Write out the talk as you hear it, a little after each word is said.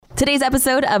Today's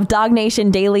episode of Dog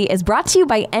Nation Daily is brought to you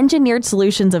by Engineered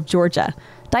Solutions of Georgia.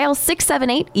 Dial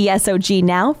 678-ESOG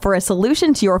now for a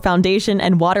solution to your foundation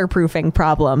and waterproofing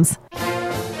problems.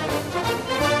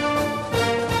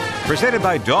 Presented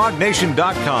by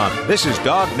DogNation.com. This is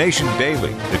Dog Nation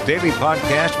Daily, the daily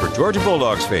podcast for Georgia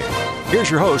Bulldogs fans. Here's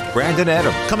your host, Brandon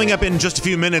Adams. Coming up in just a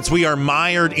few minutes, we are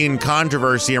mired in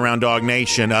controversy around Dog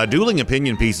Nation. Dueling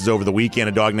opinion pieces over the weekend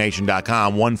at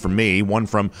DogNation.com. One from me, one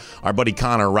from our buddy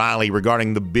Connor Riley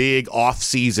regarding the big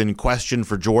off-season question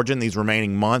for Georgia in these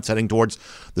remaining months heading towards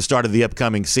the start of the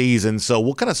upcoming season. So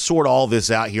we'll kind of sort all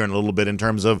this out here in a little bit in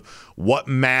terms of what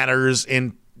matters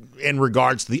in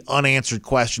regards to the unanswered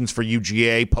questions for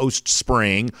UGA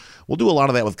post-spring. We'll do a lot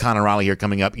of that with Connor Riley here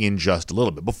coming up in just a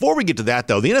little bit. Before we get to that,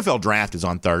 though, the NFL draft is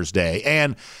on Thursday,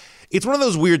 and it's one of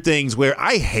those weird things where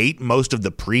I hate most of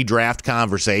the pre-draft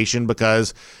conversation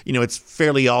because, you know, it's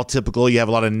fairly all typical. You have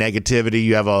a lot of negativity.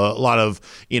 You have a lot of,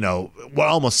 you know, what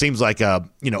almost seems like a,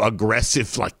 you know,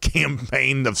 aggressive like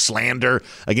campaign of slander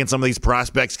against some of these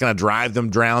prospects, kind of drive them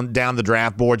down the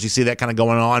draft boards. You see that kind of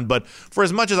going on. But for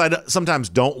as much as I sometimes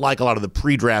don't like a lot of the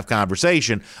pre-draft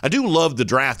conversation, I do love the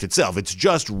draft itself. It's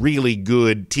just really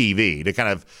good TV to kind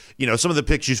of, you know, some of the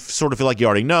picks you sort of feel like you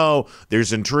already know.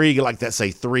 There's intrigue like that,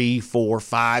 say 3, 4,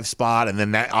 5 spot, and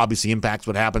then that obviously impacts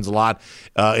what happens a lot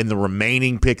in the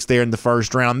remaining picks there in the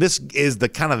first round. This is the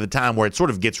kind of the time where it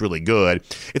sort of gets really good.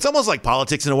 It's almost like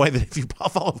politics in a way that if you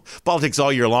follow politics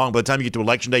all year long, by the time you get to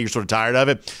election day, you're sort of tired of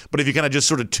it. But if you kind of just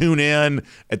sort of tune in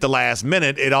at the last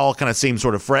minute, it all kind of seems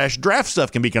sort of fresh. Draft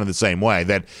stuff can be kind of the same way,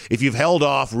 that if you've held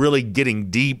off really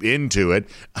getting deep into it,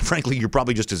 frankly, you're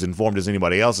probably just as informed as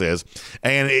anybody else is,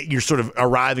 and you're sort of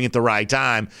arriving at the right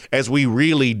time as we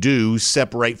really do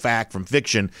separate fact from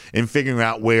fiction and figuring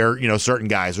out where, you know, certain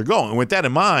guys are going. And with that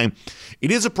in mind, it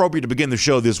is appropriate to begin the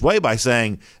show this way by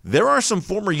saying there are some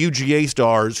former UGA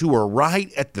stars who are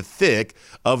right at the thick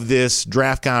of this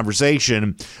draft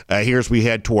conversation here as we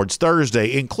head towards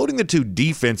Thursday, including the two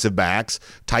defensive backs,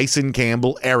 Tyson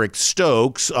Campbell, Eric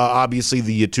Stokes, obviously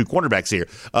the two cornerbacks here.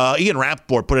 Ian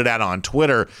Rappaport put it out on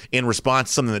Twitter in response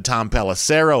to something that Tom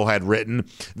Pelissero had written,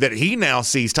 that he now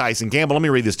sees Tyson Campbell. Let me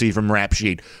read this to you from Rap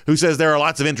Sheet, who says there are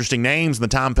lots of interesting names in the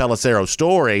Tom Pelissero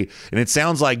story, and it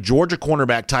sounds like Georgia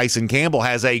cornerback Tyson Campbell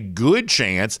has a good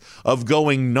chance of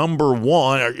going number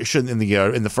one, or in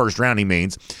the first round, he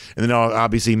means. And then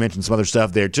obviously he mentioned some other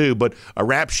stuff there too, but a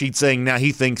Rap Sheet saying now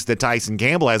he thinks that Tyson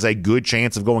Campbell has a good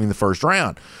chance of going in the first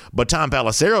round. But Tom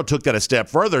Pelissero took that a step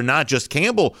further, not just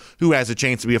Campbell, who has a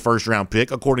chance to be a first-round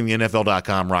pick, according to the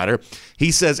NFL.com writer.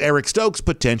 He says Eric Stokes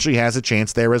potentially has a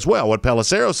chance there as well. What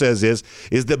Pelissero says is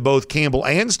that both Campbell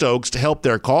and Stokes, to help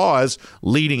their cause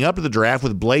leading up to the draft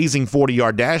with blazing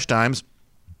 40-yard dash times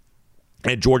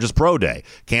at Georgia's Pro Day.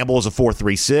 Campbell was a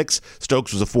 4.36,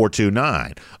 Stokes was a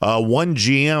 4.29. One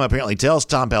GM apparently tells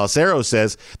Tom Pelissero,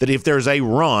 says that if there's a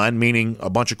run, meaning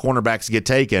a bunch of cornerbacks get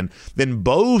taken, then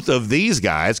both of these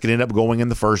guys could end up going in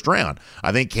the first round.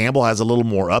 I think Campbell has a little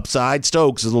more upside.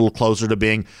 Stokes is a little closer to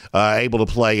being able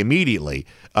to play immediately.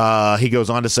 He goes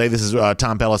on to say, this is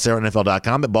Tom Pelissero,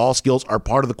 NFL.com, that ball skills are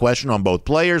part of the question on both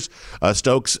players.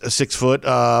 Stokes, 6 foot,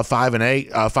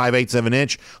 5'8", 7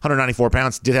 inch, 194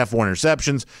 pounds, did have 4 interceptions.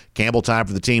 Campbell tied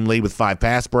for the team lead with 5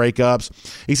 pass breakups.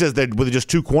 He says that with just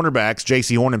 2 cornerbacks,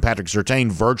 J.C. Horn and Patrick Surtain,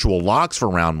 virtual locks for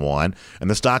round 1, and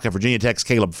the stock of Virginia Tech's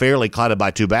Caleb Fairley clouded by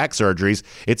 2 back surgeries,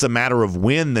 it's a matter of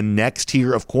when the next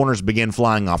tier of corners begin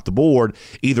flying off the board,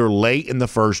 either late in the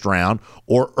first round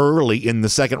or early in the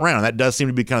second round. That does seem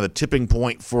to be kind of the tipping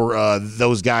point for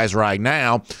those guys right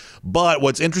now. But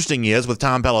what's interesting is, with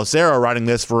Tom Pelissero writing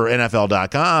this for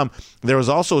NFL.com, there was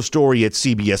also a story at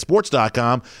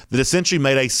CBSSports.com that essentially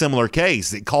made a similar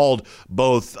case. It called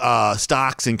both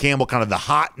Stokes and Campbell kind of the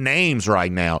hot names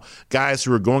right now, guys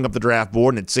who are going up the draft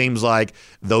board, and it seems like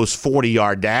those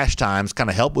 40-yard dash times kind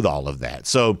of help with all of that.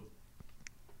 So,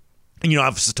 you know,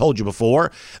 I've told you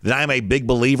before that I'm a big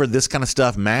believer this kind of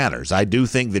stuff matters. I do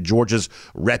think that Georgia's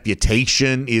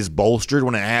reputation is bolstered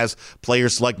when it has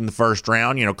players selected in the first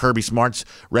round. You know, Kirby Smart's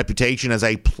reputation as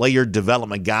a player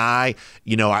development guy,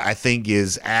 you know, I think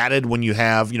is added when you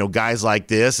have, you know, guys like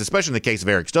this, especially in the case of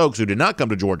Eric Stokes, who did not come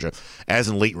to Georgia as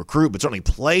an elite recruit, but certainly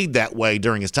played that way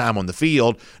during his time on the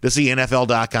field. To see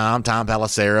NFL.com, Tom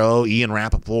Pelissero, Ian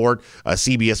Rappaport,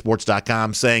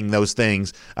 CBSSports.com saying those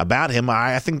things about him,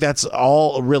 I think that's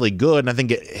all really good, and I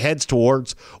think it heads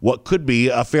towards what could be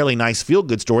a fairly nice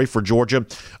feel-good story for Georgia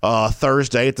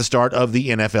Thursday at the start of the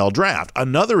NFL draft.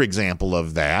 Another example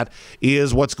of that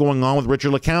is what's going on with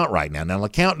Richard LeCounte right now. Now,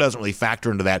 LeCounte doesn't really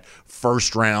factor into that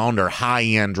first-round or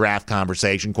high-end draft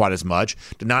conversation quite as much.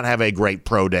 Did not have a great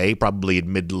pro day, probably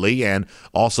admittedly, and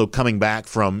also coming back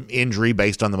from injury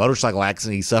based on the motorcycle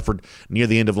accident he suffered near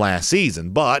the end of last season.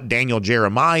 But Daniel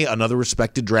Jeremiah, another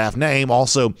respected draft name,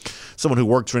 also someone who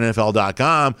works for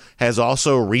NFL.com, has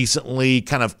also recently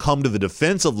kind of come to the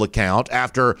defense of LeCounte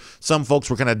after some folks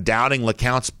were kind of doubting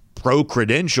LeCounte's pro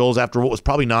credentials after what was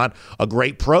probably not a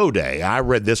great pro day. I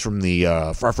read this from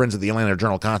our friends at the Atlanta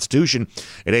Journal-Constitution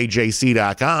at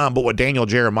AJC.com, but what Daniel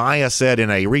Jeremiah said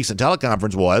in a recent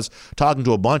teleconference was, talking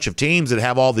to a bunch of teams that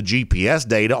have all the GPS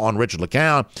data on Richard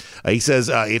LeCounte, he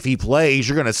says if he plays,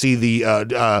 you're going to see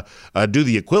do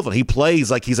the equivalent. He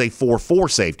plays like he's a 4.4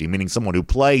 safety, meaning someone who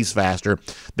plays faster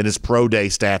than his pro day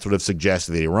stats would have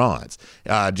suggested that he runs.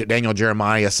 Daniel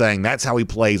Jeremiah saying that's how he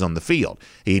plays on the field.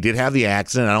 He did have the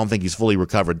accident. I don't think he's fully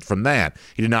recovered from that.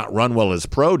 He did not run well his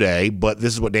pro day, but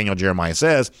this is what Daniel Jeremiah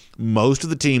says. Most of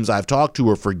the teams I've talked to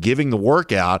are forgiving the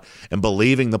workout and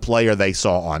believing the player they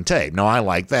saw on tape. Now, I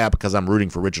like that because I'm rooting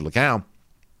for Richard LeCounte.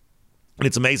 And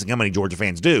it's amazing how many Georgia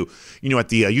fans do. You know, at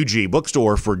the UGA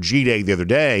bookstore for G-Day the other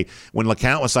day, when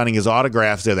LeCounte was signing his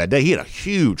autographs there that day, he had a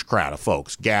huge crowd of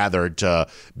folks gathered to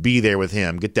be there with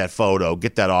him, get that photo,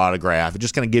 get that autograph. It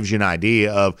just kind of gives you an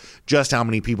idea of just how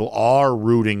many people are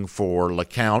rooting for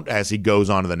LeCounte as he goes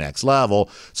on to the next level.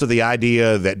 So the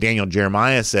idea that Daniel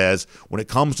Jeremiah says, when it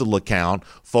comes to LeCounte,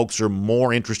 folks are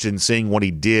more interested in seeing what he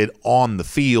did on the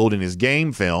field in his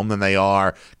game film than they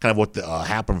are kind of what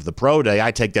happened for the pro day.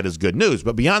 I take that as good news.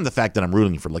 But beyond the fact that I'm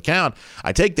rooting for LeCounte,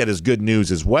 I take that as good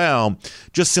news as well,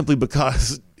 just simply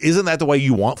because isn't that the way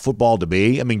you want football to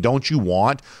be? I mean, don't you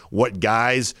want what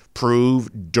guys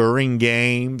prove during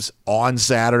games on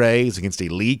Saturdays against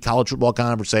elite college football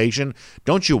conversation?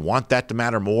 Don't you want that to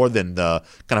matter more than the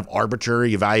kind of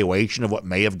arbitrary evaluation of what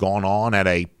may have gone on at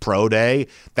a pro day?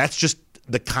 That's just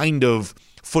the kind of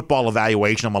football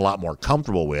evaluation I'm a lot more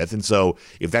comfortable with. And so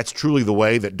if that's truly the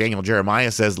way that Daniel Jeremiah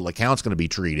says LeCounte's going to be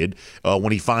treated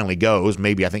when he finally goes,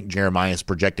 maybe I think Jeremiah's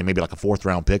projecting maybe like a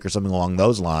 4th-round pick or something along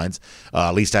those lines,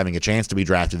 at least having a chance to be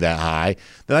drafted that high,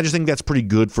 then I just think that's pretty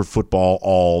good for football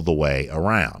all the way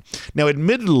around. Now,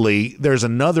 admittedly, there's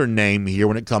another name here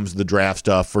when it comes to the draft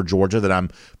stuff for Georgia that I'm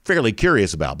fairly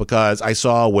curious about, because I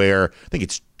saw where, I think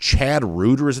it's Chad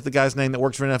Reuter, is it the guy's name that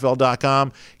works for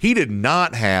NFL.com? He did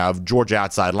not have Georgia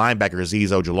outside linebacker Azeez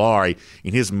Ojulari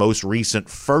in his most recent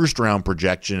first-round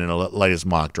projection in the latest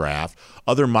mock draft.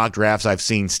 Other mock drafts I've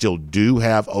seen still do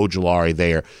have Ojulari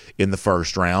there in the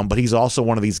first round, but he's also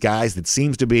one of these guys that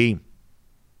seems to be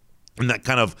in that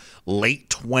kind of late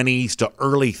 20s to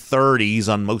early 30s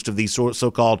on most of these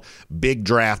so-called big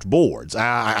draft boards.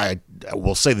 I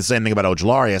will say the same thing about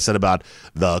Ojulari I said about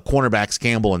the cornerbacks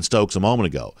Campbell and Stokes a moment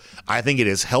ago. I think it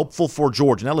is helpful for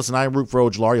Georgia. Now, listen, I root for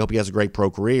Ojulari. I hope he has a great pro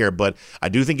career, but I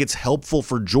do think it's helpful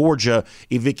for Georgia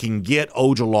if it can get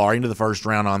Ojulari into the first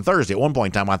round on Thursday. At one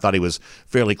point in time, I thought he was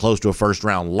fairly close to a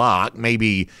first-round lock.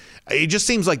 Maybe it just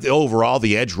seems like overall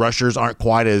the edge rushers aren't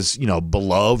quite as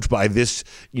beloved by this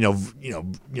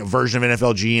version of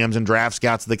NFL GMs and draft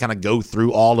scouts. They kind of go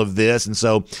through all of this, and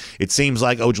so it seems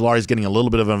like Ojulari is getting a little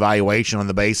bit of an evaluation on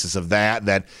the basis of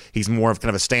that he's more of kind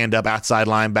of a stand-up outside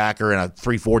linebacker in a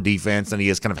 3-4 defense than he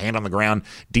is kind of hand-on-the-ground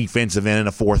defensive end in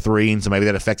a 4-3, and so maybe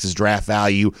that affects his draft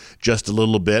value just a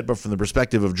little bit. But from the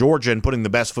perspective of Georgia and putting the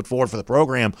best foot forward for the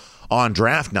program on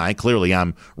draft night, clearly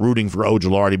I'm rooting for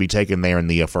Ojulari to be taken there in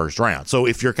the first round. So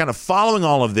if you're kind of following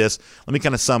all of this, let me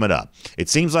kind of sum it up. It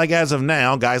seems like as of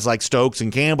now, guys like Stokes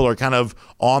and Campbell are kind of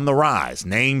on the rise.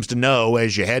 Names to know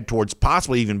as you head towards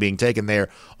possibly even being taken there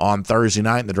on Thursday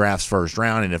night in the draft's first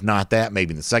round, and if not that,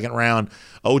 maybe in the second round.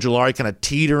 Ojulari kind of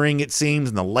teetering, it seems,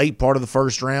 in the late part of the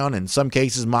first round. In some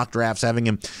cases, mock drafts having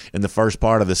him in the first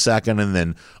part of the second, and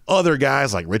then other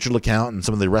guys like Richard LeCounte and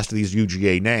some of the rest of these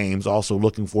UGA names also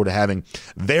looking forward to having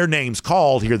their names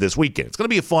called here this weekend. It's going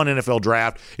to be a fun NFL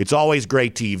draft. It's always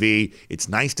great TV. It's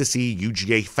nice to see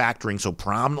UGA factoring so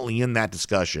prominently in that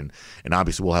discussion, and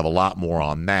obviously we'll have a lot more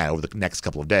on that over the next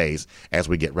couple of days as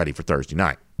we get ready for Thursday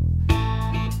night.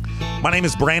 My name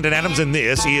is Brandon Adams, and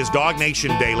this is Dog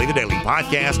Nation Daily, the daily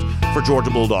podcast for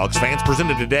Georgia Bulldogs fans,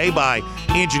 presented today by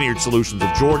Engineered Solutions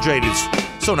of Georgia. It is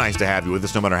so nice to have you with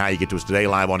us, no matter how you get to us today,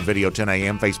 live on video, 10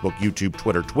 a.m., Facebook, YouTube,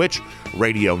 Twitter, Twitch,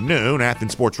 Radio Noon,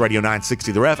 Athens Sports Radio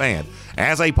 960 The Ref, and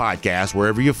as a podcast,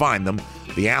 wherever you find them,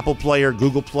 the Apple Player,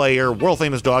 Google Player,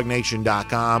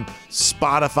 worldfamousDogNation.com,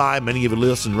 Spotify. Many of you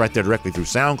listen right there directly through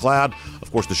SoundCloud. Of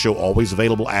Of course, the show always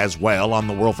available as well on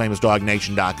the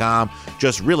worldfamousdognation.com.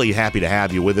 Just really happy to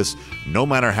have you with us, no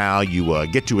matter how you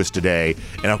get to us today.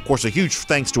 And, of course, a huge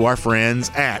thanks to our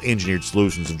friends at Engineered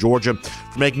Solutions of Georgia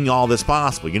for making all this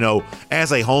possible. You know,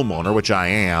 as a homeowner, which I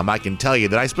am, I can tell you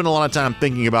that I spend a lot of time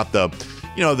thinking about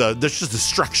there's just the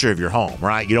structure of your home,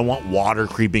 right? You don't want water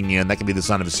creeping in. That can be the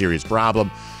sign of a serious problem.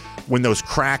 When those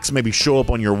cracks maybe show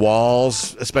up on your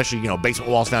walls, especially, basement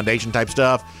walls, foundation type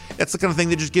stuff, that's the kind of thing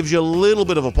that just gives you a little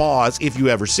bit of a pause if you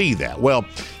ever see that. Well,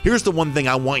 here's the one thing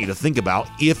I want you to think about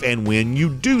if and when you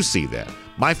do see that.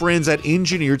 My friends at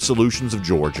Engineered Solutions of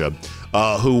Georgia,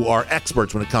 who are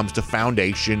experts when it comes to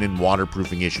foundation and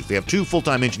waterproofing issues. They have 2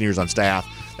 full-time engineers on staff.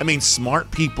 That means smart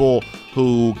people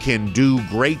who can do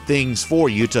great things for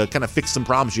you to kind of fix some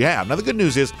problems you have. Now, the good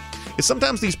news is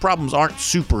sometimes these problems aren't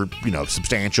super,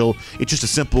 substantial. It's just a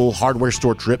simple hardware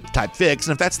store trip type fix.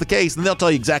 And if that's the case, then they'll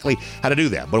tell you exactly how to do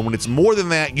that. But when it's more than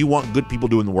that, you want good people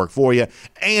doing the work for you.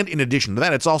 And in addition to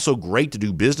that, it's also great to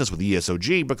do business with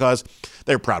ESOG because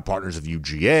they're proud partners of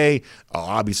UGA.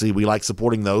 Obviously, we like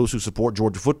supporting those who support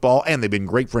Georgia football, and they've been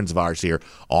great friends of ours here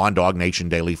on Dog Nation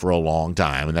Daily for a long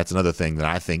time. And that's another thing that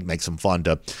I think makes them fun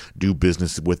to do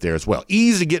business with there as well.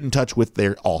 Easy to get in touch with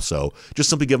there also. Just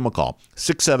simply give them a call,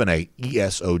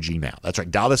 678-ESOG now. That's right.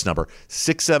 Dial this number,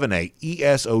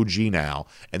 678-ESOG now,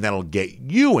 and that'll get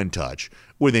you in touch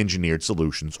with Engineered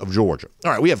Solutions of Georgia.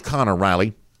 All right, we have Connor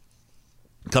Riley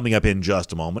coming up in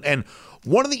just a moment. And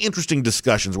one of the interesting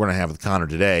discussions we're going to have with Connor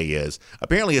today is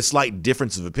apparently a slight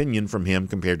difference of opinion from him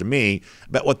compared to me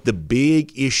about what the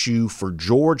big issue for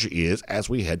Georgia is as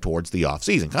we head towards the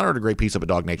offseason. Connor had a great piece up at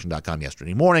DogNation.com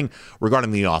yesterday morning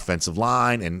regarding the offensive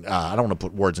line, and I don't want to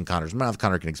put words in Connor's mouth.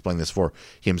 Connor can explain this for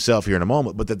himself here in a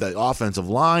moment, but that the offensive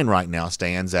line right now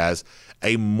stands as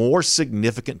a more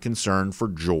significant concern for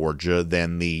Georgia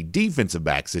than the defensive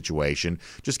back situation,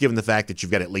 just given the fact that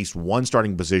you've got at least one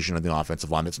starting position on the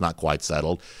offensive line that's not quite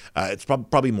settled. It's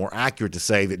probably more accurate to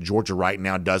say that Georgia right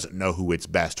now doesn't know who its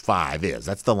best 5 is.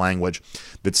 That's the language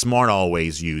that Smart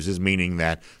always uses, meaning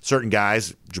that certain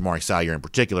guys, Jamari Salyer in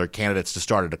particular, candidates to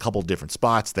start at a couple different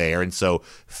spots there, and so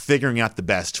figuring out the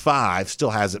best 5 still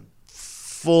hasn't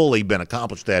fully been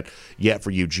accomplished that yet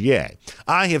for UGA.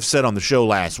 I have said on the show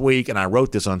last week, and I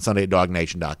wrote this on Sunday at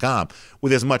DogNation.com,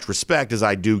 with as much respect as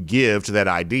I do give to that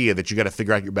idea that you got to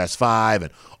figure out your best 5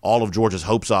 and all of Georgia's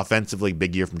hopes offensively.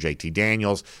 Big year from JT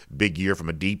Daniels, big year from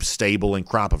a deep, stable and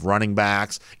crop of running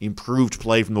backs, improved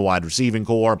play from the wide receiving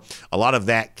core. A lot of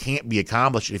that can't be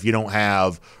accomplished if you don't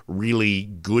have really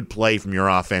good play from your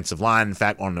offensive line. In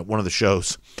fact, on one of the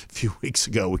shows a few weeks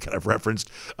ago, we kind of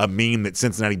referenced a meme that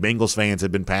Cincinnati Bengals fans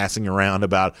had been passing around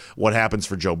about what happens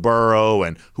for Joe Burrow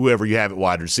and whoever you have at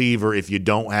wide receiver if you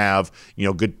don't have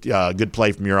good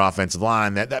play from your offensive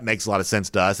line. That makes a lot of sense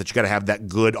to us, that you got to have that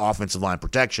good offensive line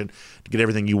protection to get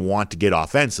everything you want to get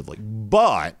offensively.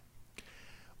 But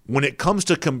when it comes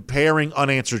to comparing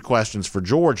unanswered questions for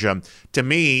Georgia, to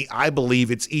me, I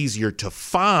believe it's easier to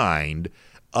find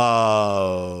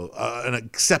an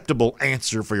acceptable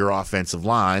answer for your offensive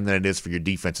line than it is for your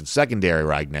defensive secondary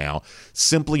right now,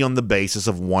 simply on the basis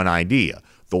of one idea.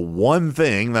 The one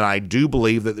thing that I do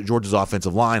believe that the Georgia's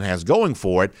offensive line has going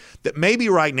for it, that maybe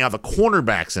right now the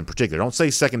cornerbacks in particular, don't say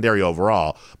secondary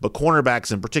overall, but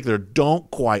cornerbacks in particular don't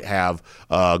quite have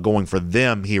going for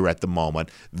them here at the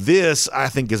moment. This, I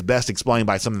think, is best explained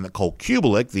by something that Cole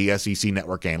Kubelik, the SEC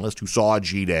network analyst who saw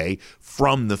G-Day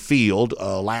from the field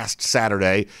last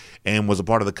Saturday and was a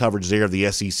part of the coverage there of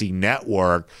the SEC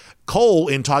network. Cole,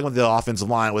 in talking about the offensive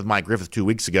line with Mike Griffith 2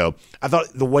 weeks ago, I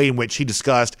thought the way in which he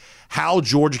discussed how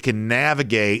Georgia can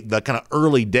navigate the kind of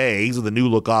early days of the new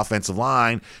look offensive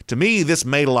line, to me, this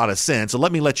made a lot of sense. So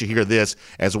let me let you hear this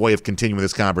as a way of continuing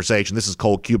this conversation. This is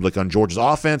Cole Kubelik on Georgia's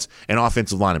offense and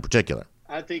offensive line in particular.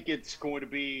 I think it's going to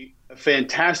be a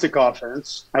fantastic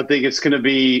offense. I think it's going to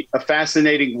be a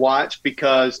fascinating watch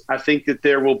because I think that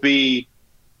there will be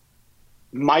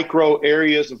micro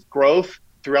areas of growth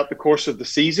throughout the course of the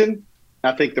season.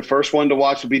 I think the first one to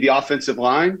watch will be the offensive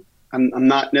line. I'm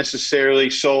not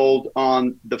necessarily sold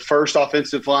on the first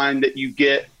offensive line that you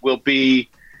get will be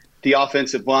the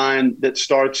offensive line that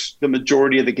starts the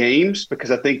majority of the games,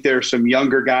 because I think there are some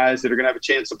younger guys that are going to have a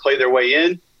chance to play their way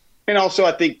in. And also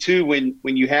I think, too, when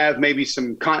you have maybe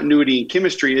some continuity and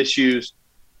chemistry issues,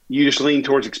 you just lean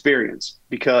towards experience,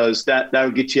 because that will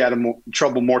get you out of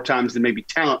trouble more times than maybe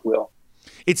talent will.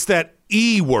 It's that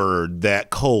E word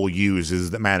that Cole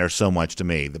uses that matters so much to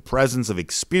me, the presence of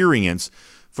experience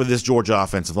for this Georgia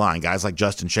offensive line. Guys like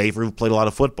Justin Schaefer, who've played a lot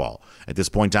of football. At this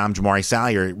point in time, Jamari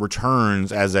Salyer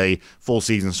returns as a full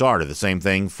season starter. The same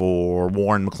thing for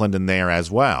Warren McClendon there as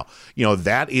well.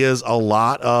 That is a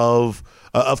lot of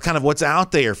kind of what's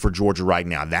out there for Georgia right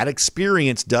now. That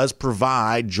experience does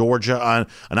provide Georgia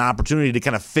an opportunity to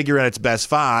kind of figure out its best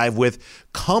five with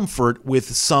comfort with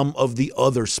some of the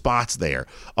other spots there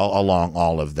along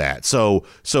all of that. So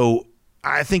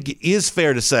I think it is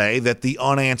fair to say that the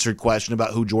unanswered question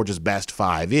about who Georgia's best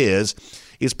five is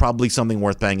probably something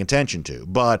worth paying attention to.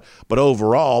 But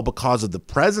overall, because of the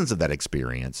presence of that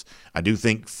experience, I do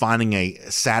think finding a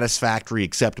satisfactory,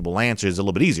 acceptable answer is a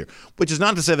little bit easier, which is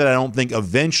not to say that I don't think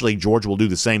eventually Georgia will do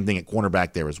the same thing at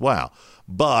cornerback there as well.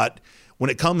 But when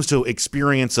it comes to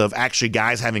experience of actually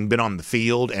guys having been on the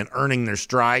field and earning their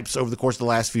stripes over the course of the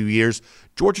last few years,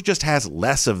 Georgia just has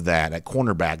less of that at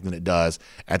cornerback than it does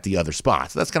at the other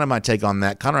spots. That's kind of my take on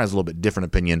that. Connor has a little bit different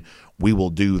opinion. We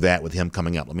will do that with him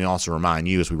coming up. Let me also remind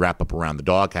you as we wrap up around the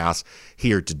doghouse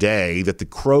here today that the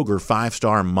Kroger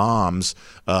 5-Star Moms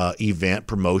event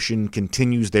promotion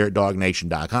continues there at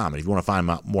DogNation.com. And if you want to find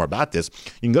out more about this,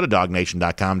 you can go to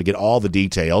DogNation.com to get all the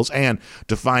details and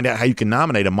to find out how you can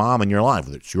nominate a mom in your life,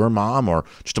 whether it's your mom or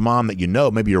just a mom that you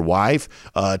know, maybe your wife,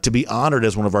 to be honored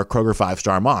as one of our Kroger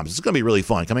 5-Star Moms. It's going to be really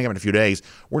fun. Coming up in a few days,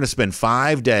 we're going to spend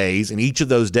 5 days, and each of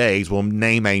those days we'll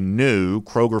name a new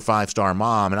Kroger 5-Star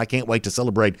Mom, and I can't wait to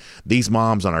celebrate these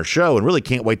moms on our show, and really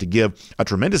can't wait to give a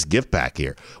tremendous gift pack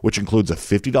here, which includes a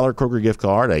 $50 Kroger gift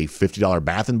card, a $50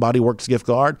 Bath & Body Works gift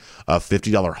card, a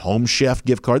 $50 Home Chef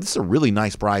gift card. This is a really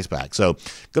nice prize pack. So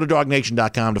go to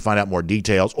DogNation.com to find out more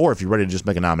details, or if you're ready to just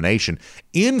make a nomination,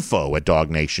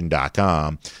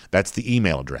 info@DogNation.com. That's the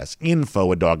email address,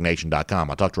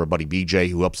 info@DogNation.com. I talked to our buddy BJ,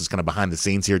 who helps us kind of behind the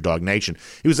scenes here at Dog Nation.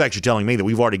 He was actually telling me that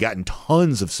we've already gotten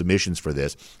tons of submissions for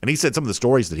this, and he said some of the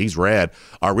stories that he's read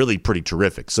are really pretty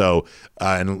terrific. So,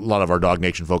 and a lot of our Dog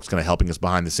Nation folks kind of helping us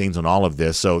behind the scenes on all of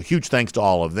this. So huge thanks to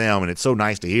all of them, and it's so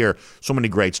nice to hear so many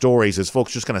great stories as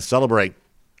folks just kind of celebrate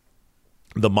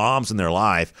the moms in their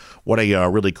life. What a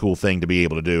really cool thing to be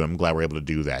able to do. I'm glad we're able to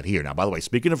do that here. Now, by the way,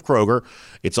 speaking of Kroger,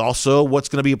 it's also what's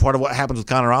going to be a part of what happens with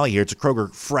Connor Riley here. It's a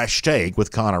Kroger Fresh Take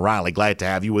with Connor Riley. Glad to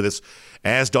have you with us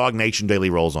as Dog Nation Daily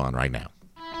rolls on right now.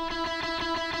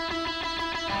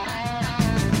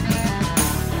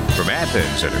 From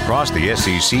Athens and across the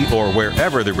SEC or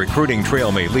wherever the recruiting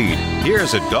trail may lead,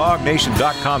 here's a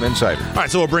DogNation.com insider. All right,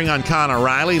 so we'll bring on Connor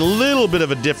Riley. A little bit of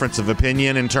a difference of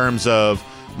opinion in terms of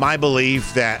my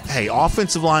belief that, hey,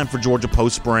 offensive line for Georgia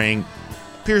post-spring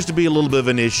appears to be a little bit of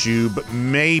an issue, but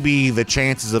maybe the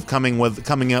chances of coming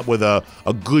up with a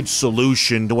good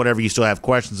solution to whatever you still have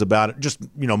questions about it, just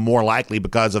more likely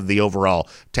because of the overall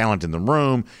talent in the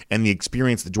room and the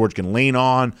experience that Georgia can lean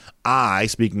on. I,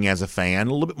 speaking as a fan,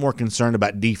 a little bit more concerned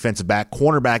about defensive back,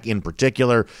 cornerback in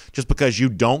particular, just because you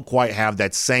don't quite have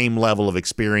that same level of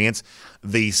experience.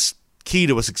 The key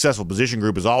to a successful position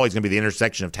group is always going to be the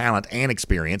intersection of talent and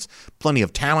experience. Plenty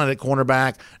of talent at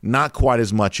cornerback, not quite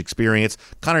as much experience.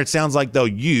 Connor, it sounds like, though,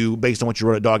 you, based on what you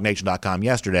wrote at DogNation.com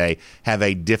yesterday, have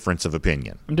a difference of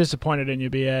opinion. I'm disappointed in you,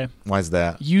 BA. Why is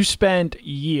that? You spent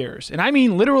years, and I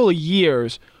mean literally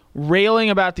years,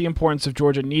 railing about the importance of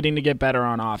Georgia needing to get better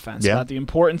on offense, about the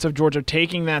importance of Georgia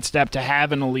taking that step to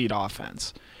have an elite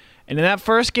offense. And in that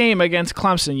first game against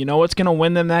Clemson, you know what's going to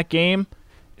win them that game?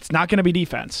 It's not going to be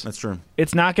defense. That's true.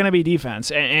 It's not going to be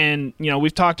defense. And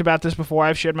we've talked about this before.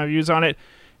 I've shared my views on it.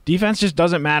 Defense just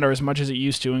doesn't matter as much as it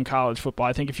used to in college football.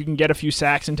 I think if you can get a few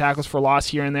sacks and tackles for loss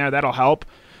here and there, that'll help.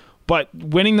 But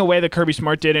winning the way that Kirby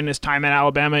Smart did in his time at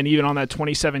Alabama and even on that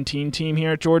 2017 team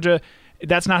here at Georgia,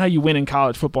 that's not how you win in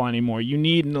college football anymore. You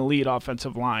need an elite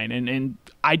offensive line, and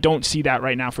I don't see that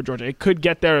right now for Georgia. It could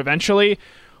get there eventually,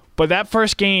 but that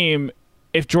first game,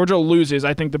 if Georgia loses,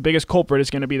 I think the biggest culprit is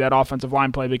going to be that offensive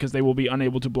line play because they will be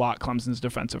unable to block Clemson's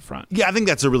defensive front. Yeah, I think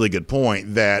that's a really good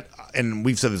point that, and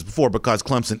we've said this before, because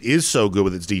Clemson is so good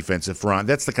with its defensive front,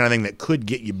 that's the kind of thing that could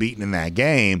get you beaten in that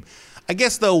game. I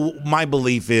guess, though, my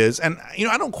belief is, and,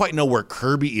 I don't quite know where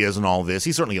Kirby is in all this.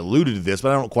 He certainly alluded to this,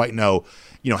 but I don't quite know,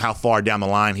 how far down the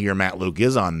line here Matt Luke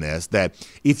is on this, that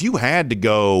if you had to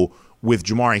go with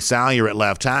Jamari Salyer at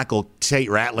left tackle, Tate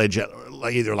Ratledge at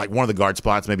either like one of the guard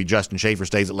spots, maybe Justin Schaefer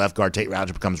stays at left guard, Tate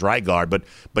Ratledge becomes right guard,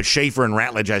 but Schaefer and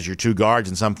Ratledge as your two guards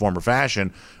in some form or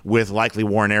fashion, with likely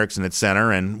Warren Erickson at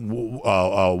center and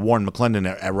Warren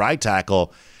McClendon at right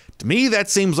tackle. To me,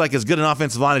 that seems like as good an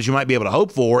offensive line as you might be able to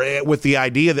hope for, with the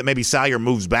idea that maybe Salyer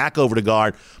moves back over to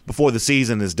guard before the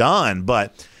season is done.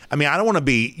 But I don't want to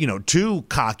be too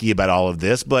cocky about all of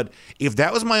this, but if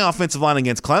that was my offensive line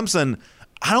against Clemson,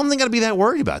 I don't think I'd be that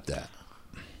worried about that.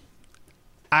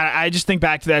 I just think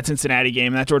back to that Cincinnati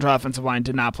game. That Georgia offensive line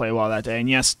did not play well that day. And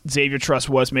yes, Xavier Truss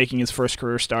was making his first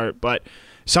career start, but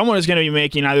someone is going to be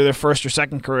making either their first or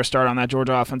second career start on that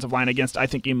Georgia offensive line against, I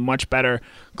think, a much better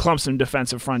Clemson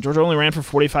defensive front. Georgia only ran for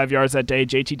 45 yards that day.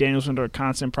 JT Daniels under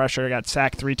constant pressure, got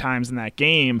sacked 3 times in that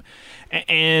game.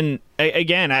 And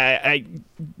again,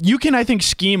 you can, I think,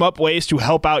 scheme up ways to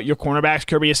help out your cornerbacks.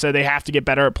 Kirby has said they have to get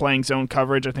better at playing zone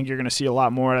coverage. I think you're going to see a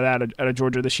lot more of that out of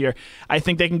Georgia this year. I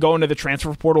think they can go into the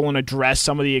transfer portal and address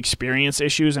some of the experience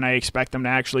issues, and I expect them to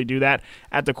actually do that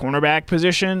at the cornerback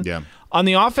position. Yeah. On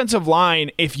the offensive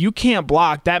line, if you can't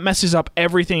block, that messes up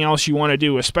everything else you want to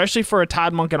do, especially for a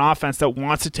Todd Monken offense that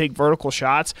wants to take vertical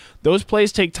shots. Those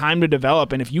plays take time to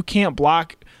develop, and if you can't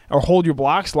block or hold your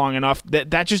blocks long enough,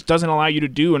 that just doesn't allow you to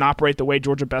do and operate the way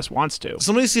Georgia best wants to.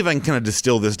 So let me see if I can kind of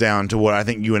distill this down to what I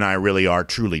think you and I really are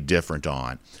truly different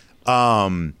on.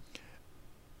 I'm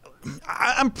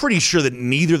pretty sure that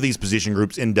neither of these position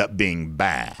groups end up being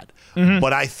bad. Mm-hmm.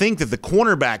 But I think that the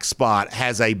cornerback spot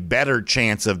has a better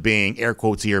chance of being, air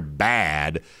quotes here,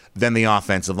 bad than the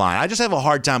offensive line. I just have a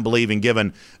hard time believing,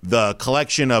 given the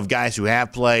collection of guys who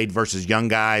have played versus young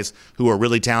guys who are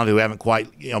really talented who haven't quite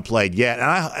played yet.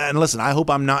 And listen, I hope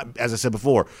I'm not, as I said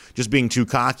before, just being too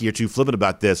cocky or too flippant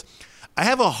about this. I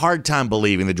have a hard time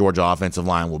believing the Georgia offensive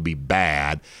line will be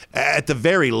bad. At the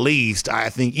very least, I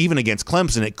think even against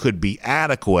Clemson, it could be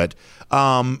adequate.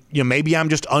 Maybe I'm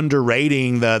just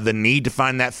underrating the need to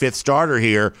find that fifth starter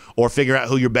here or figure out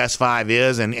who your best 5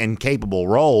 is and capable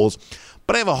roles.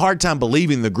 But I have a hard time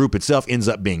believing the group itself ends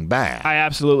up being bad. I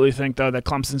absolutely think, though, that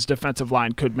Clemson's defensive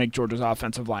line could make Georgia's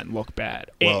offensive line look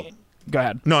bad. Well, go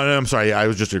ahead. No, I'm sorry. I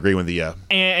was just agreeing with the.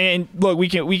 And look, we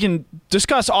can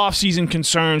discuss off-season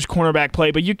concerns, cornerback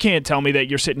play, but you can't tell me that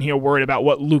you're sitting here worried about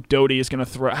what Luke Doty is going to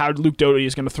throw, how Luke Doty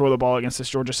is going to throw the ball against this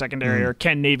Georgia secondary, or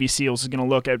Ken Navy Seals is going to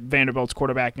look at Vanderbilt's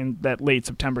quarterback in that late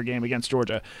September game against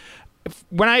Georgia.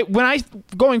 When I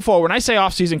going forward, when I say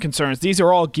off-season concerns, these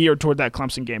are all geared toward that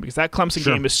Clemson game because that Clemson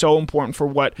game is so important for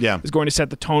what is going to set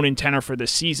the tone and tenor for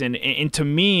this season. And to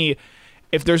me,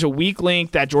 if there's a weak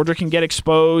link that Georgia can get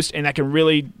exposed and that can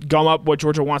really gum up what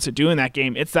Georgia wants to do in that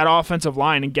game, it's that offensive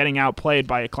line and getting outplayed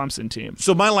by a Clemson team.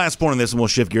 So my last point on this, and we'll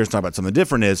shift gears and talk about something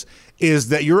different, is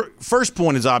that your first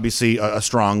point is obviously a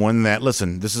strong one, that,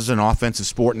 listen, this is an offensive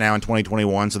sport now in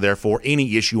 2021, so therefore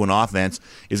any issue in offense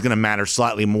is going to matter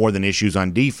slightly more than issues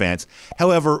on defense.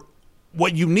 However,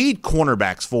 what you need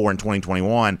cornerbacks for in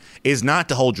 2021 is not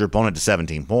to hold your opponent to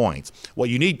 17 points. What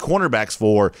you need cornerbacks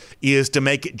for is to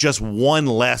make it just one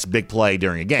less big play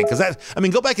during a game. Because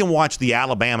go back and watch the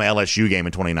Alabama-LSU game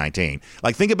in 2019.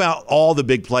 Like, think about all the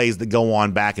big plays that go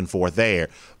on back and forth there.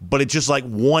 But it's just like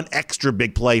one extra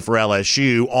big play for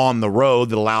LSU on the road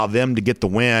that allowed them to get the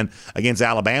win against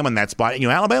Alabama in that spot.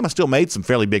 Alabama still made some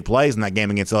fairly big plays in that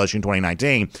game against LSU in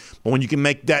 2019. But when you can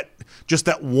make that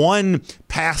one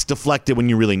pass deflected when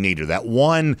you really need it, that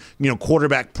one,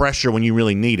 quarterback pressure when you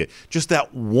really need it, just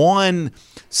that one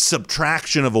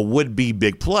subtraction of a would-be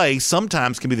big play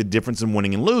sometimes can be the difference in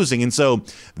winning and losing. And so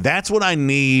that's what I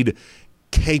need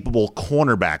capable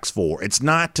cornerbacks for. It's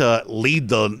not to lead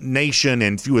the nation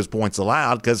in fewest points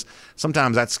allowed, because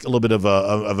sometimes that's a little bit of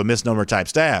a misnomer type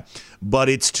stat, but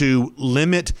it's to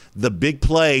limit the big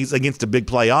plays against a big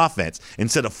play offense.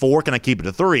 Instead of 4, can I keep it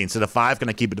to 3? Instead of 5, can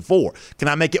I keep it to 4? Can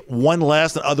I make it one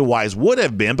less than otherwise would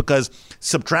have been? Because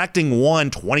subtracting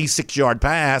one 26-yard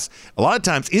pass a lot of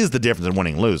times is the difference in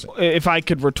winning and losing. If I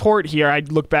could retort here, I'd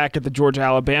look back at the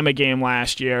Georgia-Alabama game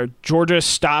last year. Georgia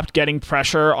stopped getting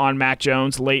pressure on Mac Jones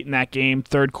late in that game,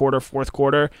 third quarter, fourth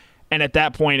quarter, and at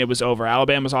that point it was over.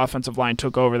 Alabama's offensive line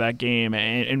took over that game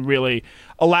and really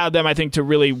allowed them, I think, to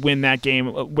really win that game,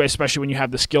 especially when you have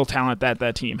the skill talent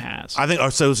that team has. I think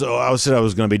so. I said I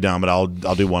was going to be done, but I'll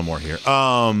do one more here.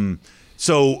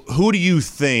 So who do you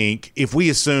think, if we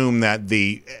assume that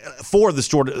the 4 of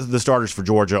the starters for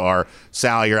Georgia are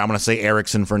Salyer, I'm going to say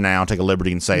Erickson for now, take a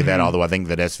liberty and say that, although I think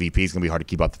that SVP is going to be hard to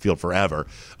keep off the field forever.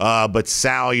 But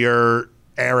Salyer,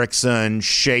 Erickson,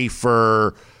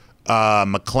 Schaefer,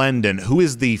 McClendon, who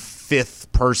is the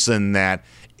 5th person that,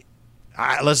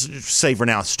 let's say for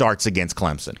now, starts against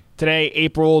Clemson? Today,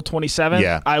 April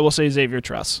 27th, I will say Xavier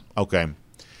Truss. Okay.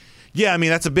 Yeah,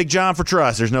 that's a big job for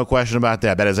Truss. There's no question about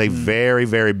that. That is a very,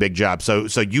 very big job. So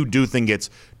you do think it's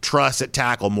Truss at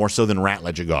tackle more so than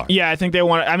Ratledge at guard? Yeah, I think they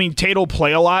want. Tate will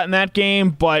play a lot in that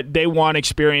game, but they want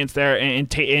experience there,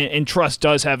 and Truss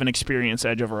does have an experience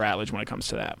edge over Ratledge when it comes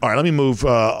to that. All right, let me move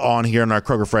on here in our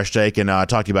Kroger Fresh Take and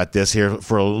talk to you about this here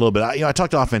for a little bit. I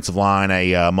talked offensive line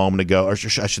a moment ago, or I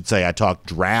should say I talked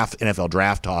NFL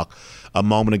draft talk a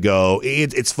moment ago.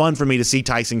 It's fun for me to see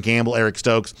Tyson Campbell, Eric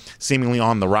Stokes seemingly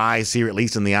on the rise bias here, at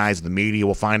least in the eyes of the media.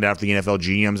 We'll find out if the NFL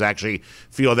GMs actually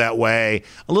feel that way.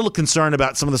 A little concerned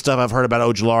about some of the stuff I've heard about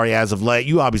Ojulari as of late.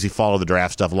 You obviously follow the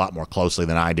draft stuff a lot more closely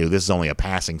than I do. This is only a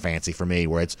passing fancy for me,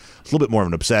 where it's a little bit more of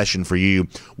an obsession for you.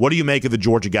 What do you make of the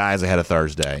Georgia guys ahead of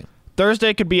Thursday?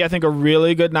 Thursday could be, I think, a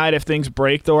really good night if things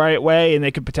break the right way, and they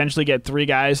could potentially get 3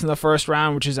 guys in the first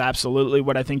round, which is absolutely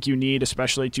what I think you need,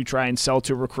 especially to try and sell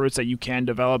to recruits that you can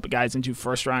develop guys into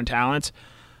first-round talents.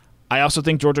 I also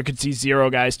think Georgia could see 0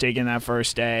 guys taken that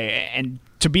first day, and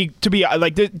to be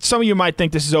like, some of you might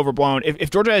think this is overblown. If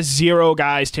Georgia has 0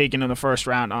 guys taken in the first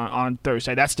round on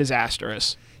Thursday, that's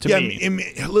disastrous. To me.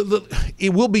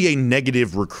 It will be a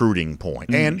negative recruiting point.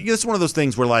 Mm-hmm. And it's one of those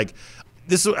things where, like,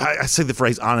 I say the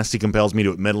phrase honesty compels me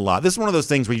to admit a lot. This is one of those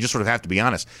things where you just sort of have to be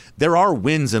honest. There are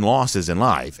wins and losses in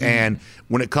life. Mm-hmm. And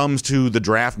when it comes to the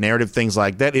draft narrative, things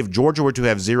like that, if Georgia were to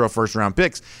have 0 first-round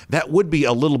picks, that would be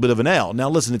a little bit of an L. Now,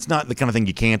 listen, it's not the kind of thing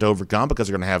you can't overcome, because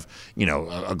they're going to have,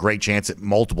 a great chance at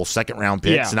multiple second-round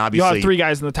picks. Yeah, and obviously, you'll have 3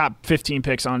 guys in the top 15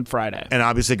 picks on Friday. And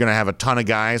obviously going to have a ton of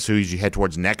guys who, as you head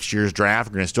towards next year's draft,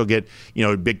 are going to still get,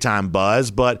 big-time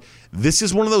buzz. But this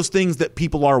is one of those things that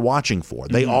people are watching for.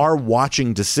 They are watching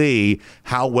to see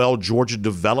how well Georgia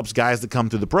develops guys that come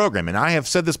through the program. And I have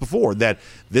said this before, that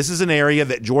this is an area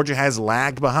that Georgia has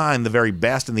lagged behind the very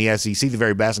best in the SEC, the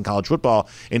very best in college football,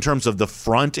 in terms of the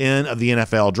front end of the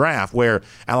NFL draft, where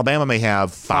Alabama may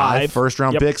have 5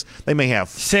 first-round picks. They may have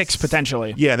 6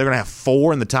 potentially. Yeah, they're going to have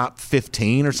 4 in the top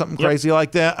 15 or something crazy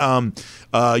like that.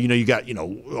 You got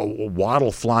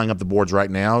Waddle flying up the boards right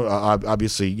now.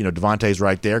 Obviously, Devontae's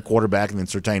right there, quarterback, and then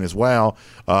Surtain as well.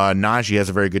 Najee has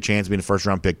a very good chance of being a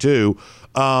first-round pick too.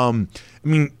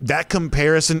 That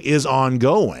comparison is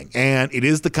ongoing, and it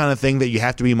is the kind of thing that you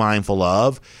have to be mindful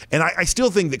of. And I still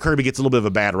think that Kirby gets a little bit of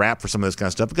a bad rap for some of this kind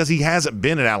of stuff, because he hasn't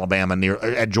been at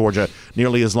at Georgia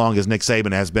nearly as long as Nick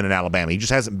Saban has been at Alabama. He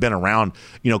just hasn't been around,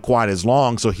 quite as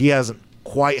long, so he hasn't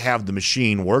quite have the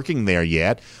machine working there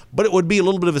yet. But it would be a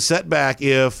little bit of a setback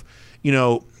if,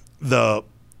 the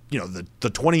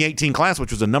 2018 class,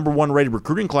 which was a number 1 rated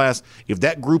recruiting class, if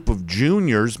that group of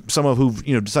juniors, some of who've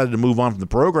decided to move on from the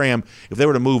program, if they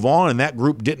were to move on and that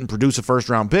group didn't produce a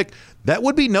first-round pick, that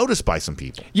would be noticed by some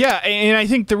people. Yeah, and I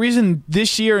think the reason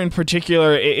this year in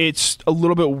particular it's a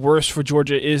little bit worse for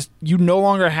Georgia is you no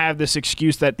longer have this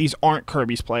excuse that these aren't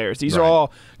Kirby's players. These are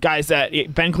all guys that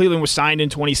Ben Cleveland was signed in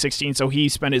 2016, so he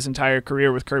spent his entire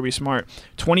career with Kirby Smart.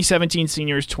 2017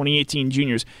 seniors, 2018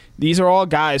 juniors. These are all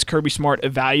guys Kirby Smart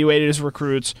evaluated as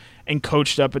recruits and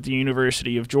coached up at the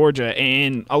University of Georgia.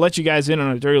 And I'll let you guys in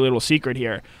on a dirty little secret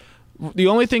here. The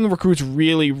only thing recruits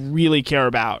really, really care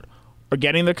about are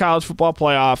getting the college football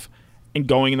playoff and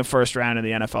going in the first round of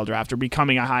the NFL draft or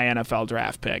becoming a high NFL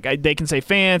draft pick. They can say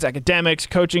fans, academics,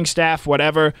 coaching staff,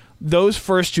 whatever. Those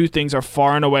first 2 things are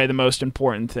far and away the most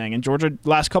important thing. And Georgia,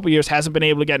 last couple of years, hasn't been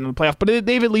able to get in the playoff, but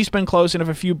they've at least been close, and if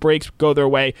a few breaks go their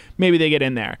way, maybe they get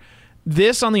in there.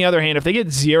 This, on the other hand, if they get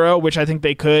 0, which I think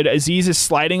they could, Aziz is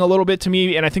sliding a little bit to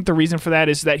me, and I think the reason for that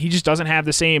is that he just doesn't have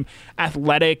the same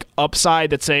athletic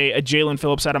upside that, say, a Jalen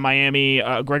Phillips out of Miami,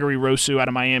 Gregory Rousseau out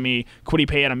of Miami, Kwity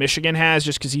Paye out of Michigan has,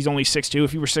 just because he's only 6'2".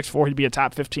 If he were 6'4", he'd be a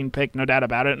top 15 pick, no doubt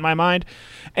about it in my mind.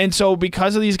 And so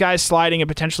because of these guys sliding and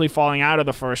potentially falling out of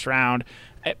the first round,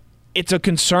 it's a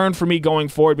concern for me going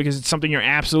forward, because it's something you're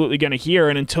absolutely going to hear,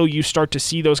 and until you start to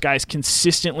see those guys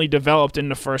consistently developed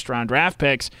into first-round draft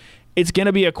picks, it's going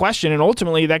to be a question, and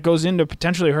ultimately that goes into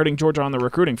potentially hurting Georgia on the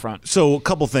recruiting front. So a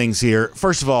couple things here.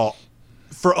 First of all,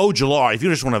 for Ojulari, if you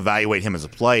just want to evaluate him as a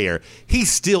player, he's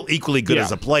still equally good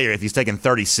as a player if he's taken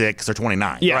 36 or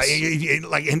 29. Yes. Right?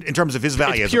 Like in terms of his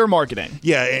value. It's pure marketing.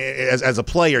 Yeah, as a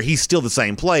player, he's still the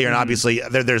same player, and obviously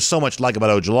there's so much like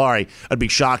about Ojulari. I'd be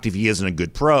shocked if he isn't a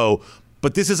good pro.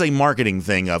 But this is a marketing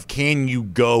thing of, can you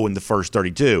go in the first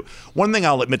 32? One thing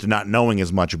I'll admit to not knowing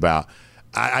as much about,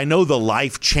 I know the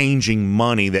life-changing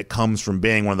money that comes from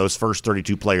being one of those first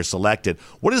 32 players selected.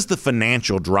 What is the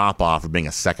financial drop-off of being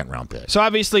a second-round pick? So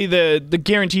obviously the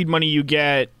guaranteed money you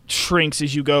get shrinks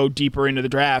as you go deeper into the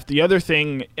draft. The other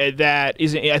thing that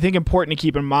is, I think, important to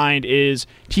keep in mind is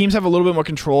teams have a little bit more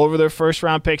control over their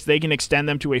first-round picks. They can extend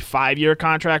them to a 5-year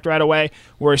contract right away,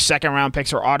 whereas second-round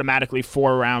picks are automatically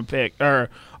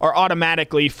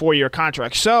 4-year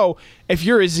contracts. So if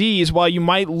you're Aziz, while you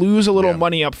might lose a little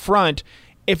money up front,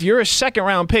 if you're a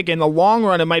second-round pick, in the long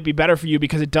run, it might be better for you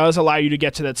because it does allow you to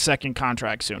get to that second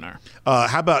contract sooner.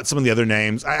 How about some of the other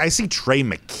names? I see Trey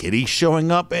McKitty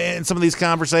showing up in some of these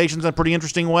conversations in a pretty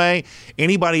interesting way.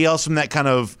 Anybody else from that kind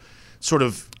of sort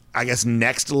of I guess,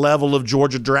 next level of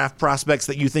Georgia draft prospects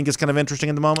that you think is kind of interesting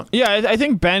at the moment? Yeah, I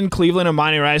think Ben Cleveland and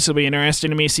Monty Rice will be interesting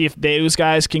to me. See if those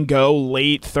guys can go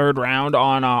late third round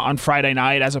on Friday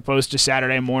night as opposed to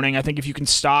Saturday morning. I think if you can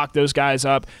stock those guys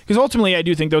up, because ultimately I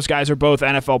do think those guys are both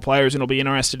NFL players, and it'll be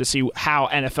interested to see how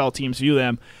NFL teams view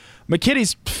them.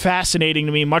 McKitty's fascinating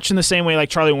to me, much in the same way like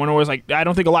Charlie Warner was. Like, I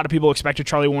don't think a lot of people expected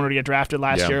Charlie Warner to get drafted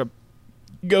last year.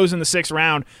 Goes in the 6th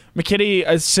round. McKitty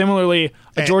is similarly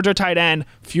a Georgia tight end,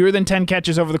 fewer than 10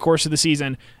 catches over the course of the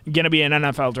season, going to be an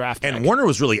NFL draft pick. And Warner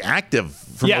was really active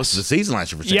for most of the season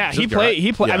last year for San Francisco.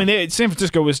 He played. Yeah. I mean, San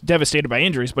Francisco was devastated by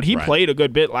injuries, but he played a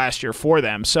good bit last year for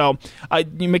them. So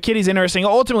McKitty's interesting.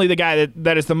 Ultimately, the guy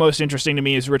that is the most interesting to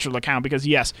me is Richard LeCounte because,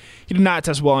 yes, he did not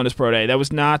test well in his pro day. That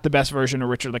was not the best version of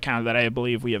Richard LeCounte that I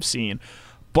believe we have seen.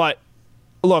 But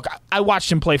look, I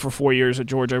watched him play for 4 years at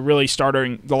Georgia, really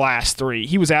starting the last 3.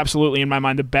 He was absolutely, in my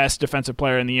mind, the best defensive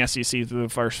player in the SEC through the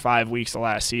first 5 weeks of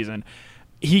last season.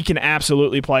 He can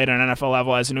absolutely play at an NFL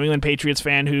level. As a New England Patriots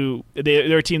fan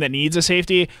they're a team that needs a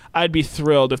safety, I'd be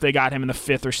thrilled if they got him in the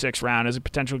 5th or 6th round as a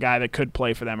potential guy that could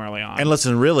play for them early on. And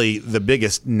listen, really, the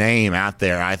biggest name out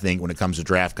there, I think, when it comes to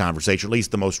draft conversation, at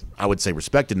least the most, I would say,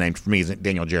 respected name for me is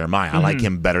Daniel Jeremiah. I like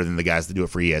him better than the guys that do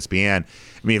it for ESPN.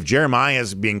 I mean, if Jeremiah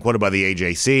is being quoted by the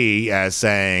AJC as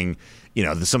saying,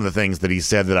 some of the things that he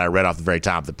said that I read off the very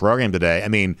top of the program today, I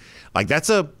mean, like that's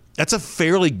a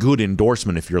fairly good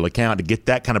endorsement if you're LeCounte to get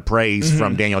that kind of praise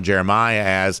from Daniel Jeremiah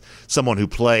as someone who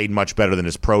played much better than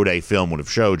his pro day film would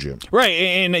have showed you. Right,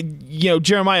 and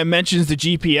Jeremiah mentions the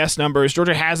GPS numbers.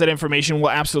 Georgia has that information. We'll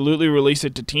absolutely release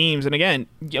it to teams. And again,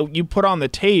 you put on the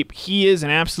tape, he is an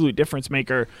absolute difference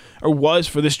maker, or was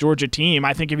for this Georgia team.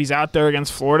 I think if he's out there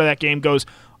against Florida, that game goes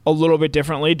a little bit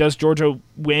differently. Does Georgia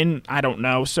win? I don't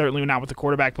know. Certainly not with the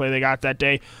quarterback play they got that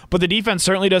day. But the defense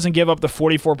certainly doesn't give up the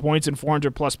 44 points and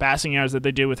 400-plus passing yards that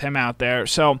they did with him out there.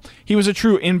 So he was a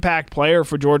true impact player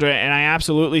for Georgia, and I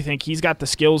absolutely think he's got the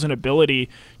skills and ability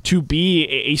to be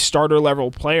a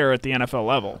starter-level player at the NFL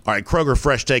level. All right, Kroger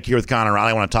Fresh Take here with Connor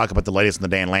Riley. I want to talk about the latest in the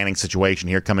Dan Lanning situation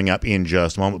here coming up in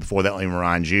just a moment. Before that, let me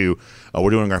remind you, we're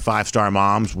doing our 5-star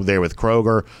moms there with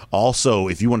Kroger. Also,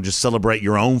 if you want to just celebrate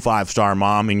your own 5-star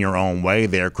mom in your own way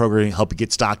there, Kroger can help you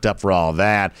get stocked up for all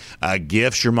that.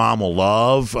 Gifts your mom will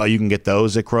love, you can get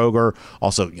those at Kroger.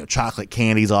 Also, chocolate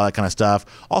candies, all that kind of stuff.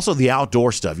 Also, the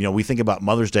outdoor stuff. We think about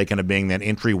Mother's Day kind of being that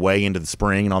entryway into the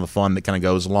spring and all the fun that kind of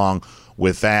goes along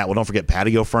with that. Well, don't forget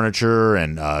patio furniture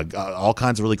and all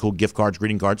kinds of really cool gift cards,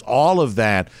 greeting cards, all of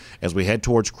that as we head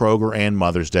towards Kroger and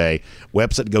Mother's Day.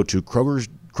 Website to go to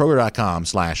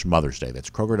Kroger.com/Mother's Day. That's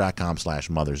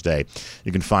Kroger.com/Mother's Day.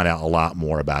 You can find out a lot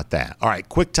more about that. All right,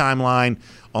 quick timeline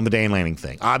on the Dan Lanning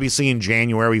thing. Obviously, in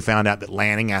January, we found out that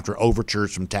Lanning, after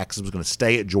overtures from Texas, was going to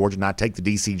stay at Georgia, not take the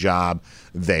D.C. job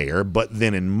there. But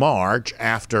then in March,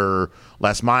 after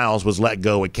Les Miles was let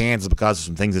go at Kansas because of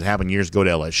some things that happened years ago to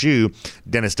LSU,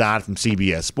 Dennis Dodd from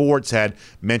CBS Sports had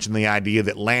mentioned the idea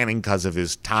that Lanning, because of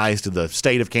his ties to the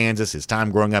state of Kansas, his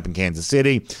time growing up in Kansas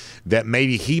City, that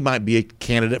maybe he might be a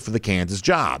candidate for the Kansas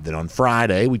job. Then on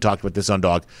Friday, we talked about this on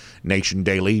Dog Nation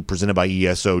Daily, presented by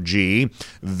ESOG,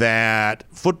 that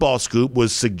Football Scoop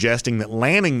was suggesting that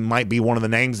Lanning might be one of the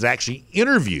names that actually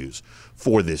interviews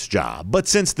for this job. But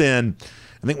since then,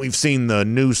 I think we've seen the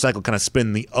news cycle kind of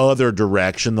spin the other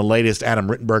direction. The latest, Adam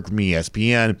Rittenberg from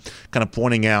ESPN, kind of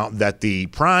pointing out that the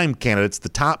prime candidates, the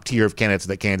top tier of candidates for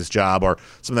that Kansas job, are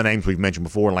some of the names we've mentioned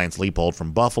before. Lance Leipold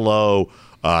from Buffalo,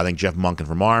 I think Jeff Monken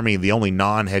from Army. The only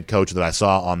non-head coach that I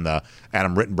saw on the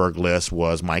Adam Rittenberg list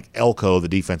was Mike Elko, the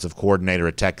defensive coordinator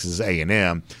at Texas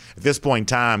A&M. At this point in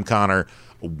time, Connor,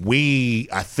 we,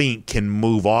 I think, can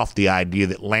move off the idea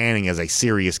that Lanning is a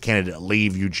serious candidate to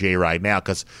leave UGA right now,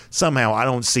 because somehow I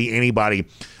don't see anybody,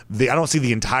 I don't see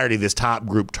the entirety of this top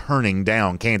group turning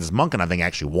down Kansas. Monken, I think,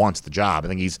 actually wants the job. I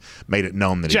think he's made it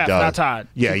known that Jeff, he does. Not Todd.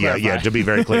 Yeah. To be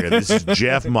very clear, this is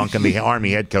Jeff Monken, the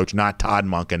Army head coach, not Todd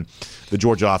Monken, the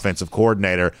Georgia offensive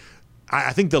coordinator.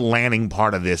 I think the Lanning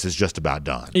part of this is just about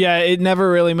done. Yeah, it never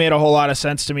really made a whole lot of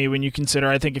sense to me when you consider,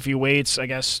 I think if he waits,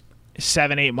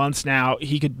 7-8 months now,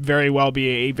 he could very well be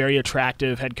a very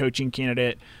attractive head coaching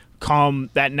candidate come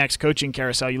that next coaching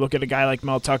carousel. You look at a guy like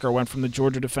Mel Tucker, went from the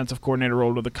Georgia defensive coordinator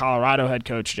role to the Colorado head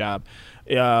coach job.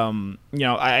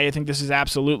 I think this is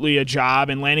absolutely a job,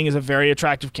 and Lanning is a very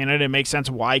attractive candidate. It makes sense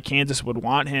why Kansas would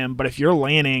want him. But if you're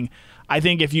Lanning, I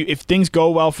think if things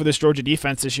go well for this Georgia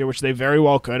defense this year, which they very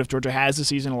well could, if Georgia has the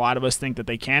season a lot of us think that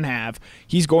they can have,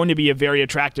 he's going to be a very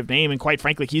attractive name, and quite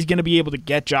frankly, he's going to be able to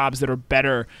get jobs that are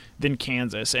better than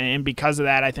Kansas. And because of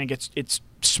that, I think it's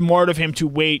smart of him to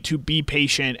wait, to be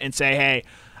patient, and say, hey,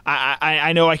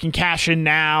 I know I can cash in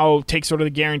now, take sort of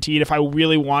the guaranteed. If I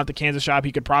really want the Kansas job,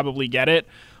 he could probably get it.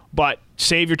 But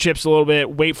save your chips a little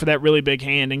bit, wait for that really big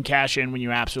hand, and cash in when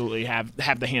you absolutely have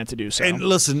the hand to do so. And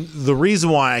listen, the reason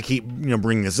why I keep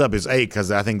bringing this up is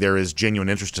because I think there is genuine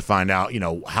interest to find out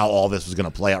how all this was going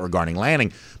to play out regarding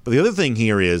Lanning. But the other thing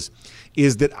here is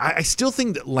that I still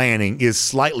think that Lanning is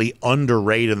slightly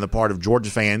underrated on the part of Georgia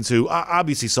fans who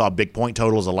obviously saw big point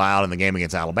totals allowed in the game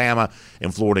against Alabama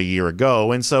and Florida a year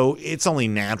ago. And so it's only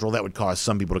natural that would cause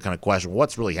some people to kind of question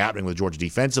what's really happening with Georgia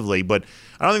defensively. But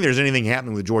I don't think there's anything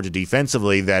happening with Georgia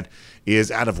defensively that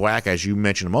is out of whack, as you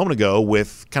mentioned a moment ago,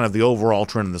 with kind of the overall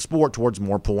trend in the sport towards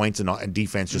more points and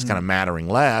defense just kind of mattering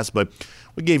less. But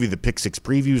we gave you the Pick 6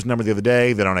 previews number the other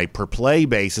day that on a per-play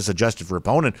basis, adjusted for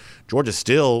opponent, Georgia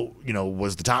still,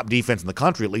 was the top defense in the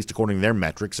country, at least according to their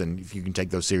metrics, and if you can take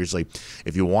those seriously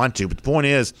if you want to. But the point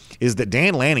is that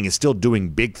Dan Lanning is still doing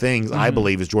big things, I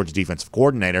believe, as Georgia's defensive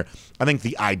coordinator. I think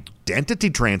the identity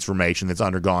transformation that's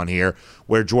undergone here,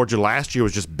 where Georgia last year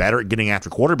was just better at getting after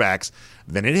quarterbacks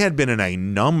than it had been in a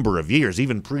number of years,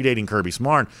 even predating Kirby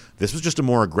Smart. This was just a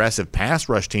more aggressive pass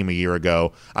rush team a year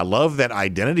ago. I love that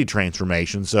identity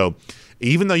transformation. So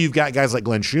even though you've got guys like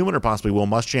Glenn Schumann or possibly Will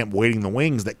Muschamp waiting in the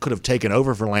wings that could have taken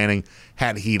over for Lanning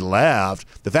had he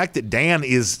left, the fact that Dan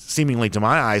is seemingly, to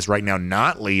my eyes right now,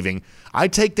 not leaving, I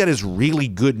take that as really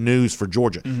good news for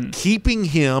Georgia. Keeping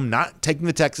him, not taking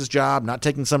the Texas job, not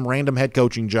taking some random head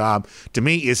coaching job, to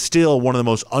me is still one of the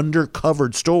most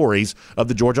undercovered stories of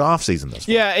the Georgia offseason this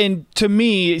fall. Yeah, and to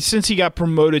me, since he got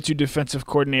promoted to defensive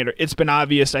coordinator, it's been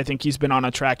obvious I think he's been on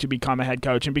a track to become a head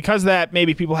coach. And because of that,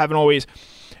 maybe people haven't always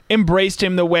embraced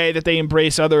him the way that they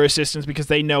embrace other assistants, because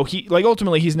they know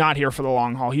ultimately he's not here for the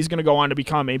long haul. He's going to go on to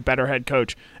become a better head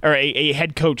coach, or a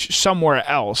head coach somewhere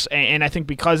else. And I think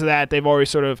because of that, they've always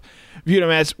sort of viewed him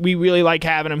as, we really like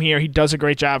having him here. He does a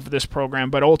great job for this program,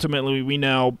 but ultimately we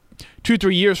know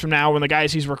 2-3 years from now, when the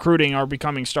guys he's recruiting are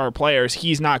becoming star players,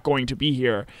 he's not going to be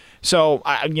here. So,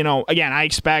 again, I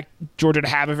expect Georgia to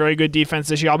have a very good defense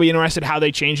this year. I'll be interested how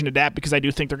they change and adapt, because I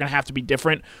do think they're going to have to be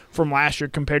different from last year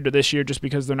compared to this year, just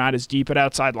because they're not as deep at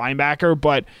outside linebacker.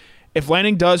 But if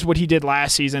Lanning does what he did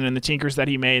last season and the tinkers that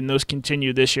he made, and those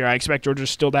continue this year, I expect Georgia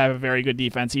still to have a very good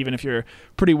defense, even if you're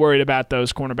pretty worried about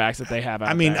those cornerbacks that they have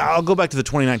out there. I'll go back to the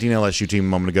 2019 LSU team a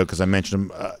moment ago because I mentioned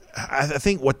them. I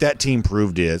think what that team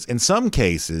proved is, in some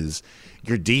cases,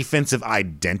 your defensive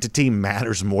identity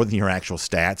matters more than your actual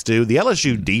stats do. The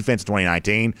LSU defense in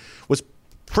 2019 was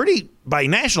pretty, by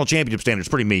national championship standards,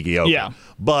 pretty mediocre. Yeah.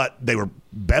 But they were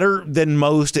better than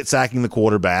most at sacking the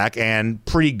quarterback and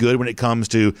pretty good when it comes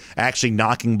to actually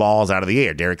knocking balls out of the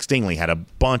air. Derek Stingley had a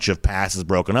bunch of passes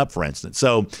broken up, for instance.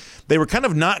 So they were kind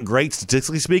of not great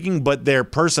statistically speaking, but their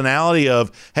personality of,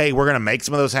 hey, we're going to make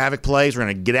some of those havoc plays. We're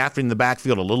going to get after in the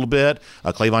backfield a little bit.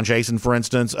 Clavon Chasen, for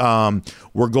instance.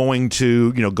 We're going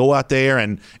to go out there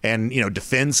and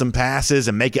defend some passes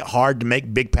and make it hard to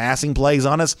make big passing plays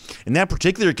on us. In that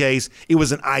particular case, it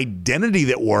was an identity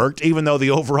that worked, even though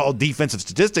the overall defensive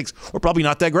statistics were probably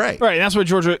not that great. Right, and that's what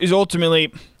Georgia is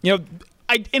ultimately, in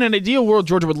an ideal world,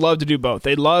 Georgia would love to do both.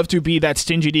 They'd love to be that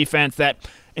stingy defense that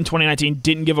in 2019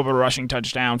 didn't give up a rushing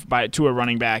touchdown to a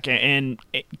running back, and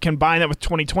combine that with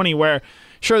 2020 where,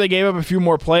 sure, they gave up a few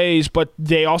more plays, but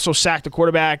they also sacked the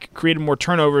quarterback, created more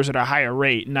turnovers at a higher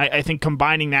rate. And I think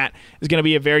combining that is going to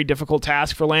be a very difficult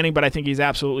task for Lanning, but I think he's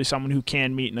absolutely someone who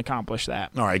can meet and accomplish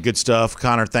that. All right, good stuff.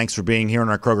 Connor, thanks for being here on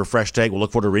our Kroger Fresh Take. We'll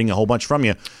look forward to reading a whole bunch from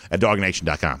you at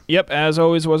DogNation.com. Yep, as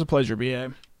always, was a pleasure,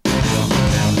 B.A.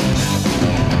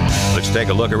 Let's take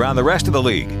a look around the rest of the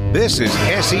league. This is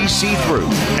SEC Through.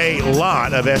 A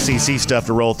lot of SEC stuff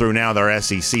to roll through now that our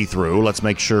SEC Through. Let's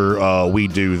make sure we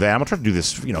do that. I'm going to try to do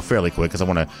this fairly quick because I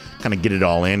want to kind of get it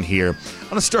all in here. I'm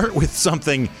going to start with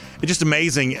something just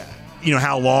amazing,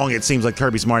 how long it seems like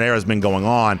Kirby Smart era has been going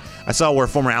on. I saw where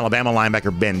former Alabama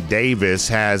linebacker Ben Davis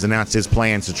has announced his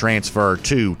plans to transfer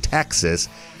to Texas.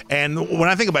 And when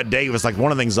I think about Davis,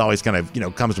 one of the things that always kind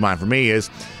of, comes to mind for me is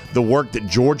the work that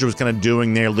Georgia was kind of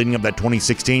doing there leading up that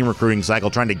 2016 recruiting cycle,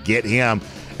 trying to get him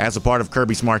as a part of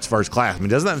Kirby Smart's first class.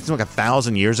 Doesn't that seem like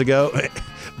 1,000 years ago?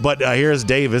 But here's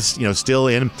Davis, still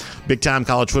in big-time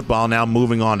college football, now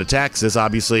moving on to Texas.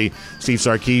 Obviously, Steve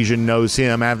Sarkisian knows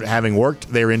him, having worked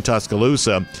there in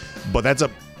Tuscaloosa. But that's a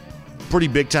pretty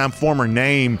big-time former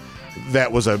name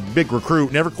that was a big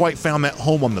recruit, never quite found that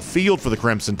home on the field for the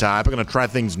Crimson Tide. We're going to try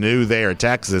things new there at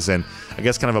Texas, and I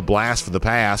guess kind of a blast for the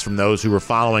past from those who were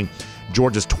following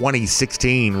Georgia's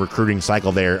 2016 recruiting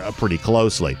cycle there pretty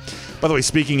closely. By the way,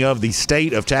 speaking of the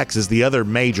state of Texas, the other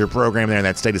major program there in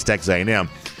that state is Texas A&M.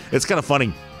 It's kind of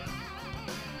funny.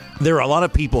 There are a lot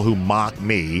of people who mock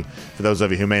me, for those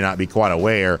of you who may not be quite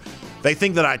aware. They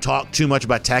think that I talk too much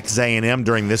about Texas A&M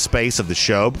during this space of the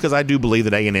show, because I do believe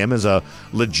that A&M is a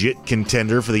legit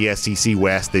contender for the SEC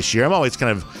West this year. I'm always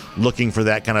kind of looking for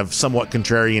that kind of somewhat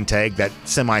contrarian take, that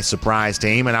semi-surprise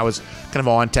team, and I was kind of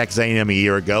on Texas A&M a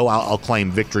year ago. I'll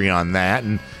claim victory on that,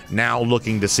 and now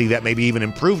looking to see that maybe even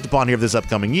improved upon here this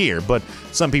upcoming year. But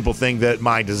some people think that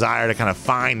my desire to kind of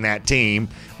find that team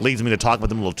leads me to talk about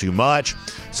them a little too much.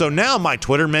 So now my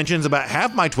Twitter mentions, about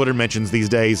half my Twitter mentions these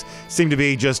days seem to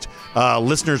be just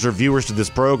listeners or viewers to this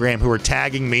program who are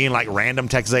tagging me in like random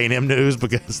Texas A&M news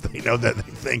because they know that they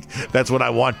think that's what I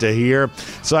want to hear.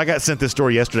 So I got sent this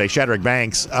story yesterday. Shadrack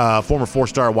Banks, former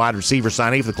 4-star wide receiver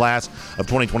signee for the class of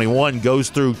 2021, goes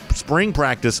through spring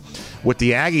practice with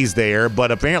the Aggies there,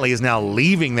 but apparently is now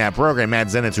leaving that program. Matt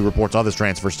Zenitz, who reports all this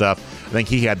transfer stuff, I think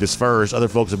he had this first. Other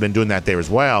folks have been doing that there as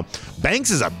well.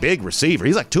 Banks is a big receiver.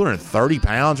 He's like 230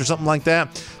 pounds or something like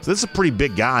that. So this is a pretty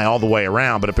big guy all the way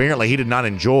around, but apparently he did not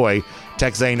enjoy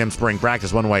Texas A&M spring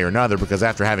practice one way or another, because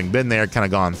after having been there, kind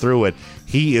of gone through it,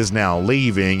 he is now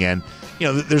leaving. And, you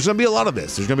know, there's going to be a lot of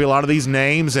this. There's going to be a lot of these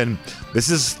names, and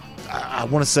this is, I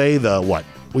want to say,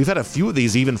 we've had a few of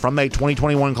these even from the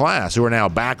 2021 class who are now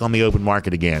back on the open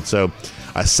market again. So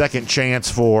a second chance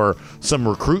for some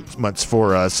recruitments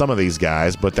for some of these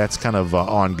guys, but that's kind of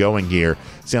ongoing here.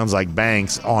 Sounds like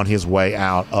Banks on his way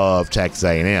out of Texas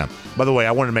A&M. By the way,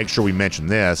 I wanted to make sure we mentioned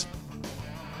this,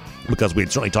 because we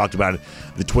had certainly talked about it,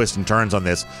 the twists and turns on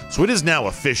this. So it is now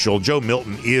official. Joe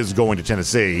Milton is going to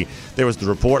Tennessee. There was the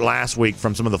report last week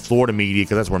from some of the Florida media,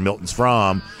 because that's where Milton's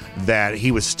from, that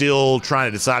he was still trying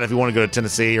to decide if he wanted to go to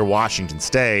Tennessee or Washington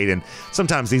State. And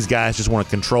sometimes these guys just want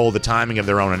to control the timing of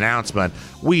their own announcement.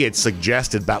 We had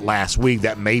suggested about last week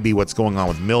that may be what's going on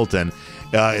with Milton.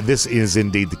 This is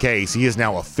indeed the case. He is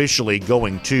now officially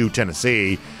going to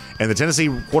Tennessee. And the Tennessee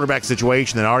quarterback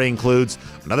situation that already includes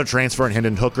another transfer in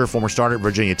Hendon Hooker, former starter at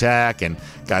Virginia Tech, and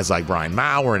guys like Brian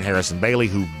Maurer and Harrison Bailey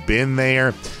who've been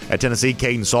there at Tennessee,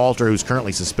 Caden Salter, who's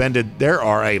currently suspended. There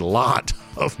are a lot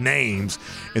of names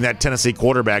in that Tennessee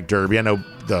quarterback derby. I know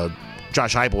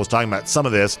Josh Heupel was talking about some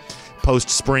of this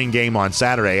post-spring game on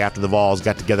Saturday after the Vols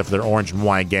got together for their orange and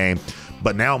white game.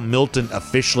 But now Milton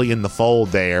officially in the fold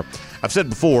there. I've said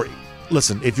before,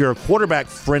 listen, if you're a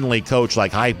quarterback-friendly coach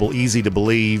like Heupel, easy to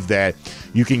believe that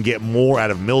you can get more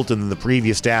out of Milton than the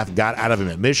previous staff got out of him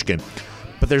at Michigan.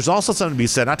 But there's also something to be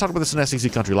said, and I talked about this in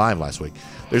SEC Country Live last week,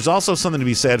 there's also something to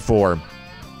be said for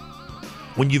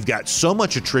when you've got so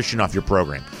much attrition off your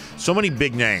program, so many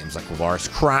big names like Lars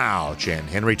Crouch and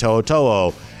Henry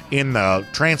To'oTo'o in the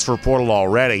transfer portal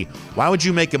already, why would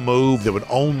you make a move that would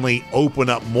only open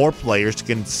up more players to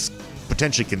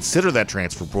potentially consider that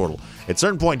transfer portal? At a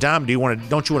certain point in time,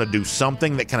 don't you want to do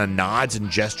something that kind of nods and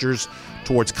gestures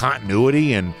towards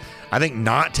continuity? And I think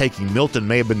not taking Milton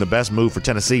may have been the best move for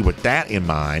Tennessee with that in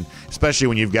mind, especially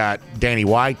when you've got Danny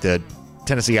White, the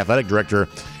Tennessee athletic director,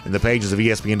 in the pages of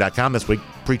ESPN.com this week,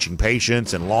 preaching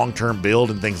patience and long-term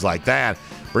build and things like that.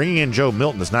 Bringing in Joe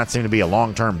Milton does not seem to be a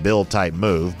long-term build type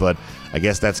move, but I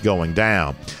guess that's going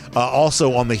down.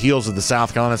 Also on the heels of the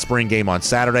South Carolina spring game on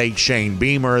Saturday, Shane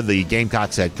Beamer, the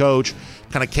Gamecocks head coach,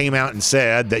 kind of came out and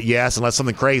said that, yes, unless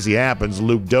something crazy happens,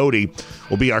 Luke Doty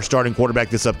will be our starting quarterback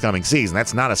this upcoming season.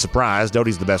 That's not a surprise.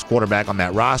 Doty's the best quarterback on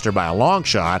that roster by a long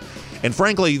shot. And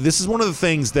frankly, this is one of the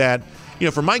things that,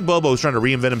 for Mike Bobo, who's trying to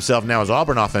reinvent himself now as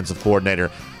Auburn offensive coordinator,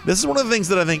 this is one of the things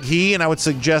that I think he, and I would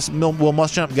suggest Will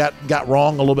Muschamp got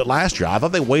wrong a little bit last year. I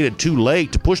thought they waited too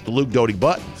late to push the Luke Doty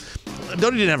button.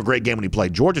 Doty didn't have a great game when he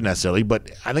played Georgia necessarily,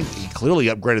 but I think he clearly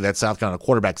upgraded that South Carolina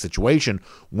quarterback situation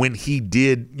when he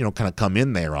did, kind of come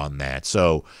in there on that.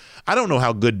 So I don't know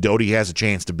how good Doty has a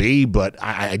chance to be, but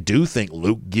I do think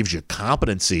Luke gives you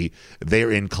competency there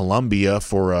in Columbia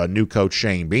for new coach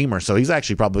Shane Beamer. So he's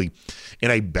actually probably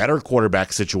in a better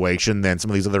quarterback situation than some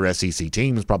of these other SEC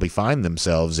teams probably find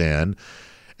themselves in.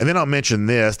 And then I'll mention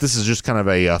this. This is just kind of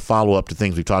a follow-up to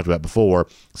things we've talked about before.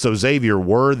 So Xavier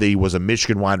Worthy was a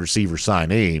Michigan wide receiver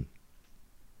signee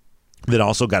that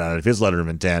also got out of his letter of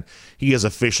intent. He has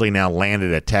officially now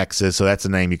landed at Texas, so that's a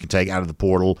name you can take out of the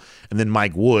portal. And then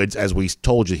Mike Woods, as we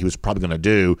told you he was probably going to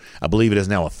do, I believe it is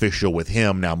now official with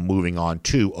him now moving on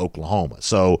to Oklahoma.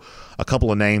 So a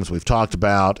couple of names we've talked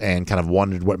about and kind of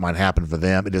wondered what might happen for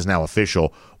them. It is now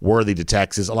official. Worthy to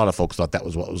Texas. A lot of folks thought that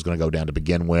was what was going to go down to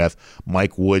begin with.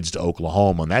 Mike Woods to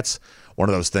Oklahoma. And that's one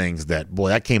of those things that, boy,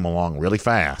 that came along really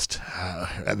fast.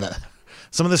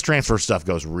 Some of this transfer stuff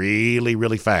goes really,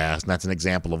 really fast, and that's an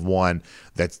example of one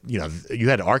that's, you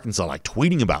had Arkansas like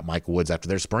tweeting about Mike Woods after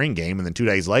their spring game, and then 2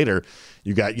 days later,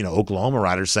 you got, Oklahoma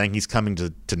writers saying he's coming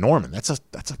to Norman. That's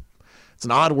It's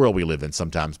an odd world we live in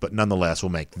sometimes, but nonetheless, we'll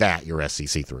make that your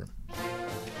SEC through.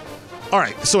 All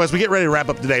right, so as we get ready to wrap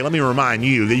up today, let me remind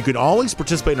you that you can always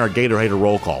participate in our Gator Hater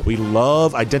Roll Call. We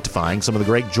love identifying some of the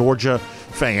great Georgia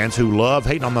fans who love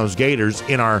hating on those Gators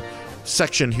in our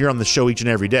section here on the show each and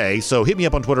every day. So hit me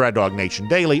up on Twitter at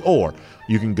DogNationDaily, or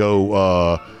you can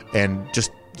go and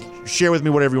just share with me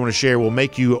whatever you want to share. We'll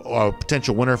make you a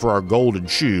potential winner for our golden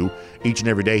shoe each and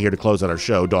every day here to close out our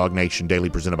show, Dog Nation Daily,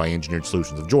 presented by Engineered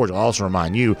Solutions of Georgia. I'll also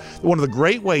remind you that one of the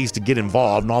great ways to get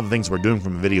involved in all the things we're doing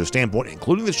from a video standpoint,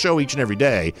 including the show each and every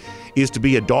day, is to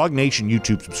be a Dog Nation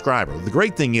YouTube subscriber. The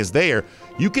great thing is there,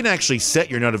 you can actually set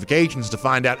your notifications to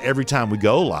find out every time we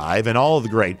go live, and all of the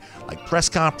great like press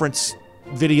conference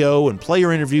video and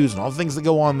player interviews and all the things that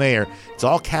go on there. It's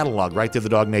all cataloged right there, the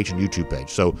Dog Nation YouTube page.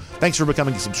 So thanks for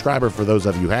becoming a subscriber for those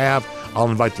of you who have. I'll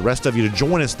invite the rest of you to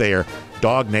join us there,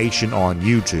 Dog Nation on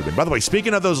YouTube. And by the way,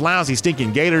 speaking of those lousy,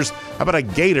 stinking Gators, how about a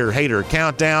Gator Hater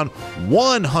countdown?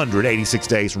 186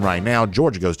 days from right now,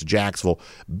 Georgia goes to Jacksonville,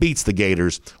 beats the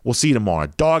Gators. We'll see you tomorrow.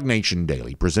 Dog Nation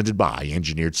Daily, presented by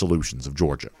Engineered Solutions of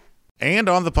Georgia. And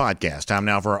on the podcast, time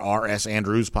now for R.S.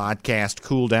 Andrews Podcast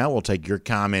Cool Down. We'll take your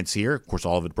comments here. Of course,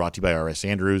 all of it brought to you by R.S.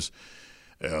 Andrews.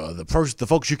 The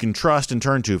folks you can trust and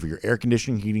turn to for your air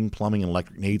conditioning, heating, plumbing, and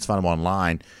electric needs. Find them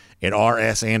online at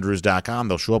rsandrews.com.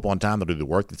 They'll show up on time. They'll do the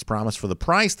work that's promised for the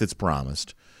price that's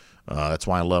promised. That's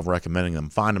why I love recommending them.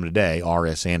 Find them today,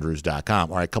 rsandrews.com.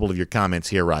 All right, a couple of your comments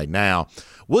here right now.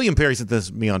 William Perry sent this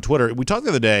to me on Twitter. We talked the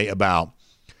other day about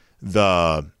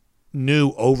the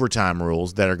new overtime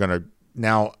rules that are going to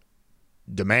now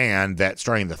demand that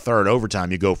starting the third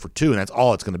overtime you go for two, and that's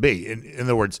all it's going to be. In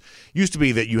other words, used to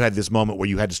be that you had this moment where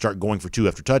you had to start going for two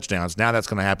after touchdowns. Now that's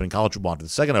going to happen in college football after the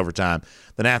second overtime.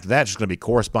 Then after that, it's just going to be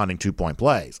corresponding 2-point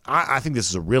plays. I think this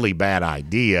is a really bad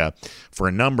idea for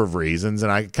a number of reasons,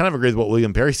 and I kind of agree with what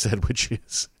William Perry said, which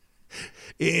is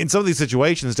in some of these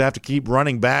situations to have to keep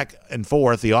running back and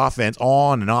forth the offense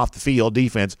on and off the field,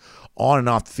 defense on and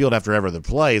off the field after every other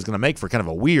play is going to make for kind of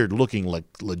a weird-looking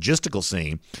logistical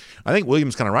scene. I think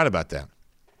William's kind of right about that.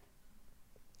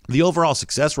 The overall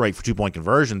success rate for two-point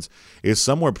conversions is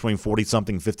somewhere between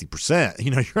 40-something and 50%.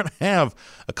 You know, you're going to have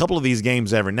a couple of these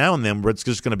games every now and then where it's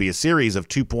just going to be a series of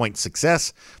two-point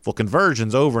successful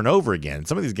conversions over and over again.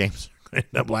 Some of these games are going to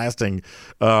end up lasting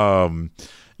kind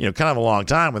of a long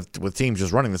time with teams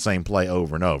just running the same play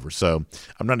over and over. So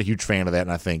I'm not a huge fan of that,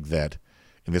 and I think that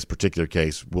in this particular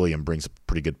case, William brings a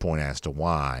pretty good point as to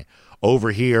why.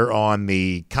 Over here on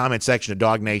the comment section at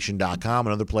DogNation.com,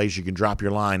 another place you can drop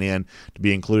your line in to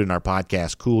be included in our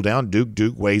podcast Cool Down.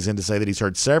 Duke weighs in to say that he's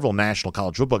heard several national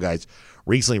college football guys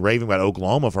recently raving about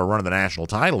Oklahoma for a run of the national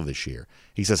title this year.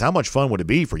 He says, how much fun would it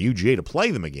be for UGA to play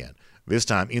them again, this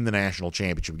time in the national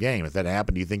championship game? If that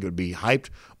happened, do you think it would be hyped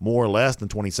more or less than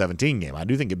the 2017 game? I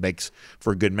do think it makes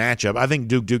for a good matchup. I think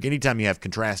Duke, anytime you have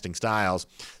contrasting styles,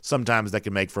 sometimes that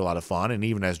can make for a lot of fun. And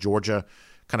even as Georgia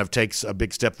kind of takes a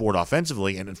big step forward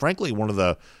offensively, and frankly, one of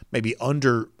the maybe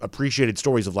underappreciated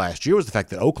stories of last year was the fact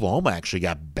that Oklahoma actually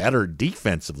got better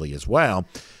defensively as well.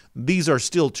 These are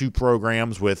still two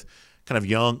programs with kind of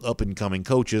young, up-and-coming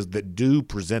coaches that do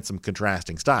present some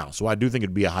contrasting styles. So I do think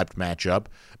it'd be a hyped matchup,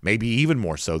 maybe even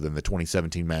more so than the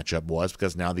 2017 matchup was,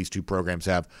 because now these two programs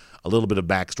have a little bit of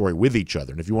backstory with each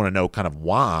other. And if you want to know kind of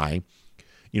why,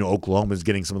 Oklahoma is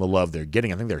getting some of the love they're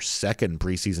getting, I think they're second in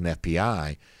preseason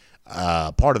FPI.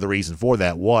 Part of the reason for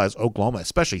that was Oklahoma,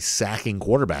 especially sacking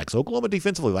quarterbacks. Oklahoma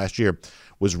defensively last year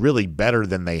was really better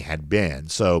than they had been.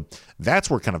 So that's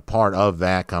where kind of part of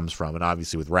that comes from. And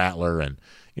obviously with Rattler and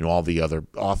all the other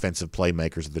offensive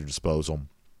playmakers at their disposal.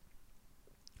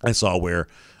 I saw where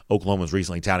Oklahoma was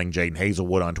recently touting Jaden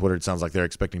Hazelwood on Twitter. It sounds like they're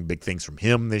expecting big things from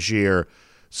him this year.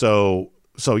 So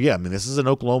yeah, I mean, this is an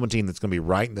Oklahoma team that's going to be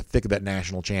right in the thick of that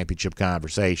national championship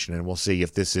conversation, and we'll see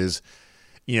if this is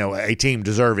a team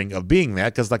deserving of being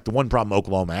that, because like the one problem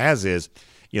Oklahoma has is,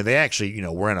 they actually,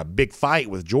 were in a big fight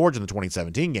with Georgia in the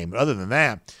 2017 game. But other than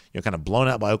that, kind of blown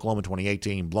out by Oklahoma in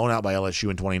 2018, blown out by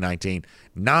LSU in 2019,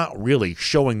 not really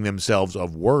showing themselves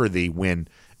of worthy when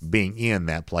being in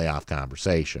that playoff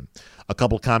conversation. A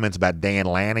couple comments about Dan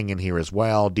Lanning in here as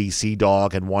well. DC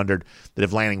Dog had wondered that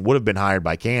if Lanning would have been hired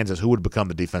by Kansas, who would become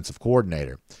the defensive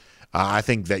coordinator? I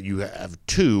think that you have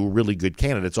two really good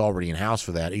candidates already in-house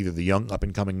for that, either the young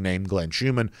up-and-coming name Glenn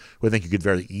Schumann, who I think you could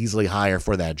very easily hire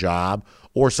for that job,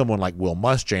 or someone like Will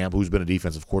Muschamp, who's been a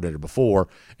defensive coordinator before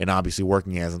and obviously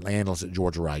working as an analyst at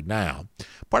Georgia right now.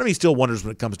 Part of me still wonders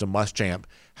when it comes to Muschamp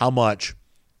how much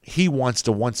he wants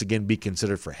to once again be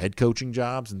considered for head coaching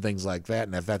jobs and things like that,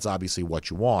 and if that's obviously what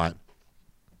you want,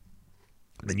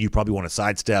 then you probably want to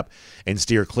sidestep and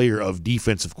steer clear of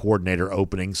defensive coordinator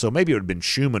openings. So maybe it would have been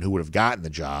Schumann who would have gotten the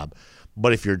job.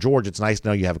 But if you're Georgia, it's nice to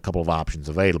know you have a couple of options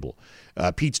available.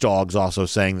 Pete's Dogs also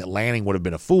saying that Lanning would have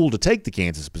been a fool to take the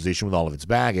Kansas position with all of its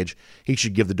baggage. He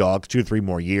should give the Dogs 2 to 3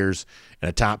 more years, and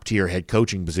a top-tier head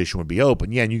coaching position would be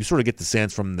open. Yeah, and you sort of get the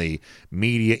sense from the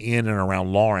media in and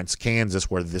around Lawrence, Kansas,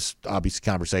 where this obvious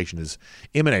conversation is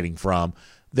emanating from,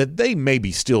 that they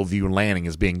maybe still view Lanning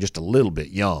as being just a little bit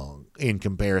young in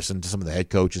comparison to some of the head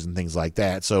coaches and things like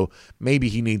that. So maybe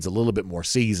he needs a little bit more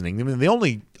seasoning. I mean, the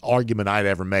only argument I'd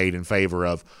ever made in favor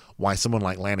of why someone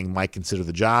like Lanning might consider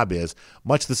the job is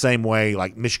much the same way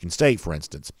like Michigan State, for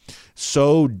instance,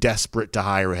 so desperate to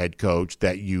hire a head coach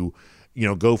that you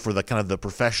go for the kind of the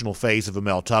professional face of a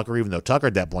Mel Tucker, even though Tucker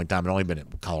at that point in time had only been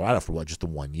at Colorado for just the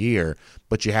 1 year,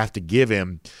 but you have to give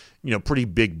him, pretty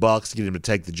big bucks to get him to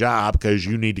take the job because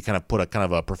you need to kind of put a kind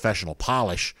of a professional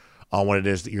polish on what it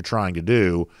is that you're trying to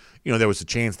do. There was a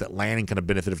chance that Lanning kind of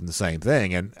benefited from the same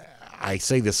thing. And I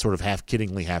say this sort of half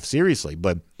kiddingly, half seriously,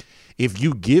 but if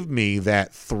you give me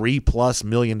that $3+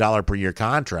 million per year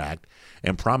contract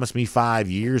and promise me 5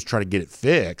 years, try to get it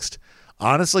fixed,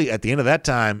 honestly, at the end of that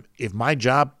time, if my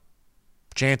job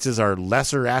chances are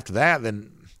lesser after that,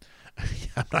 then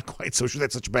I'm not quite so sure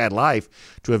that's such a bad life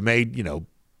to have made,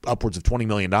 upwards of $20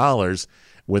 million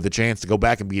with a chance to go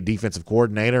back and be a defensive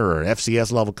coordinator or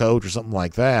FCS level coach or something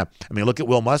like that. I mean, look at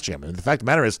Will Muschamp. And the fact of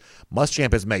the matter is,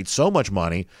 Muschamp has made so much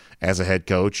money as a head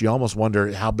coach, you almost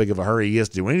wonder how big of a hurry he is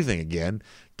to do anything again,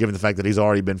 given the fact that he's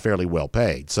already been fairly well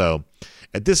paid. So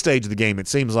at this stage of the game, it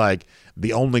seems like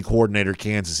the only coordinator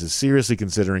Kansas is seriously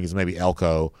considering is maybe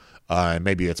Elko, and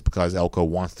maybe it's because Elko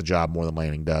wants the job more than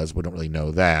Lanning does. We don't really know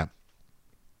that.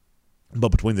 But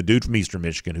between the dude from Eastern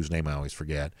Michigan, whose name I always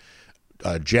forget,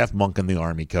 Jeff Monken, the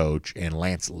Army coach, and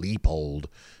Lance Leipold,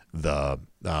 the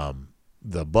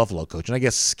Buffalo coach, and I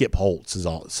guess Skip Holtz is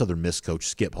all Southern Miss coach.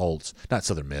 Skip Holtz, not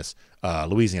Southern Miss,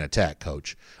 Louisiana Tech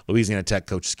coach. Louisiana Tech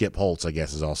coach Skip Holtz, I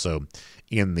guess, is also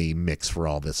in the mix for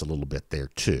all this a little bit there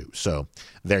too. So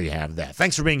there you have that.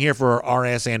 Thanks for being here for our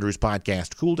R.S. Andrews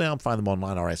podcast Cool Down. Find them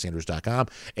online, rsandrews.com.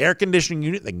 Air conditioning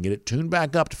unit, they can get it tuned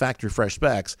back up to factory fresh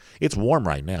specs. It's warm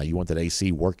right now. You want that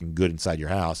AC working good inside your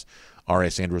house.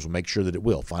 R.S. Andrews will make sure that it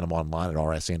will. Find them online at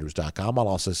rsandrews.com. I'll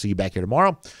also see you back here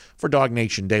tomorrow for Dog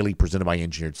Nation Daily, presented by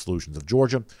Engineered Solutions of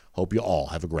Georgia. Hope you all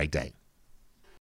have a great day.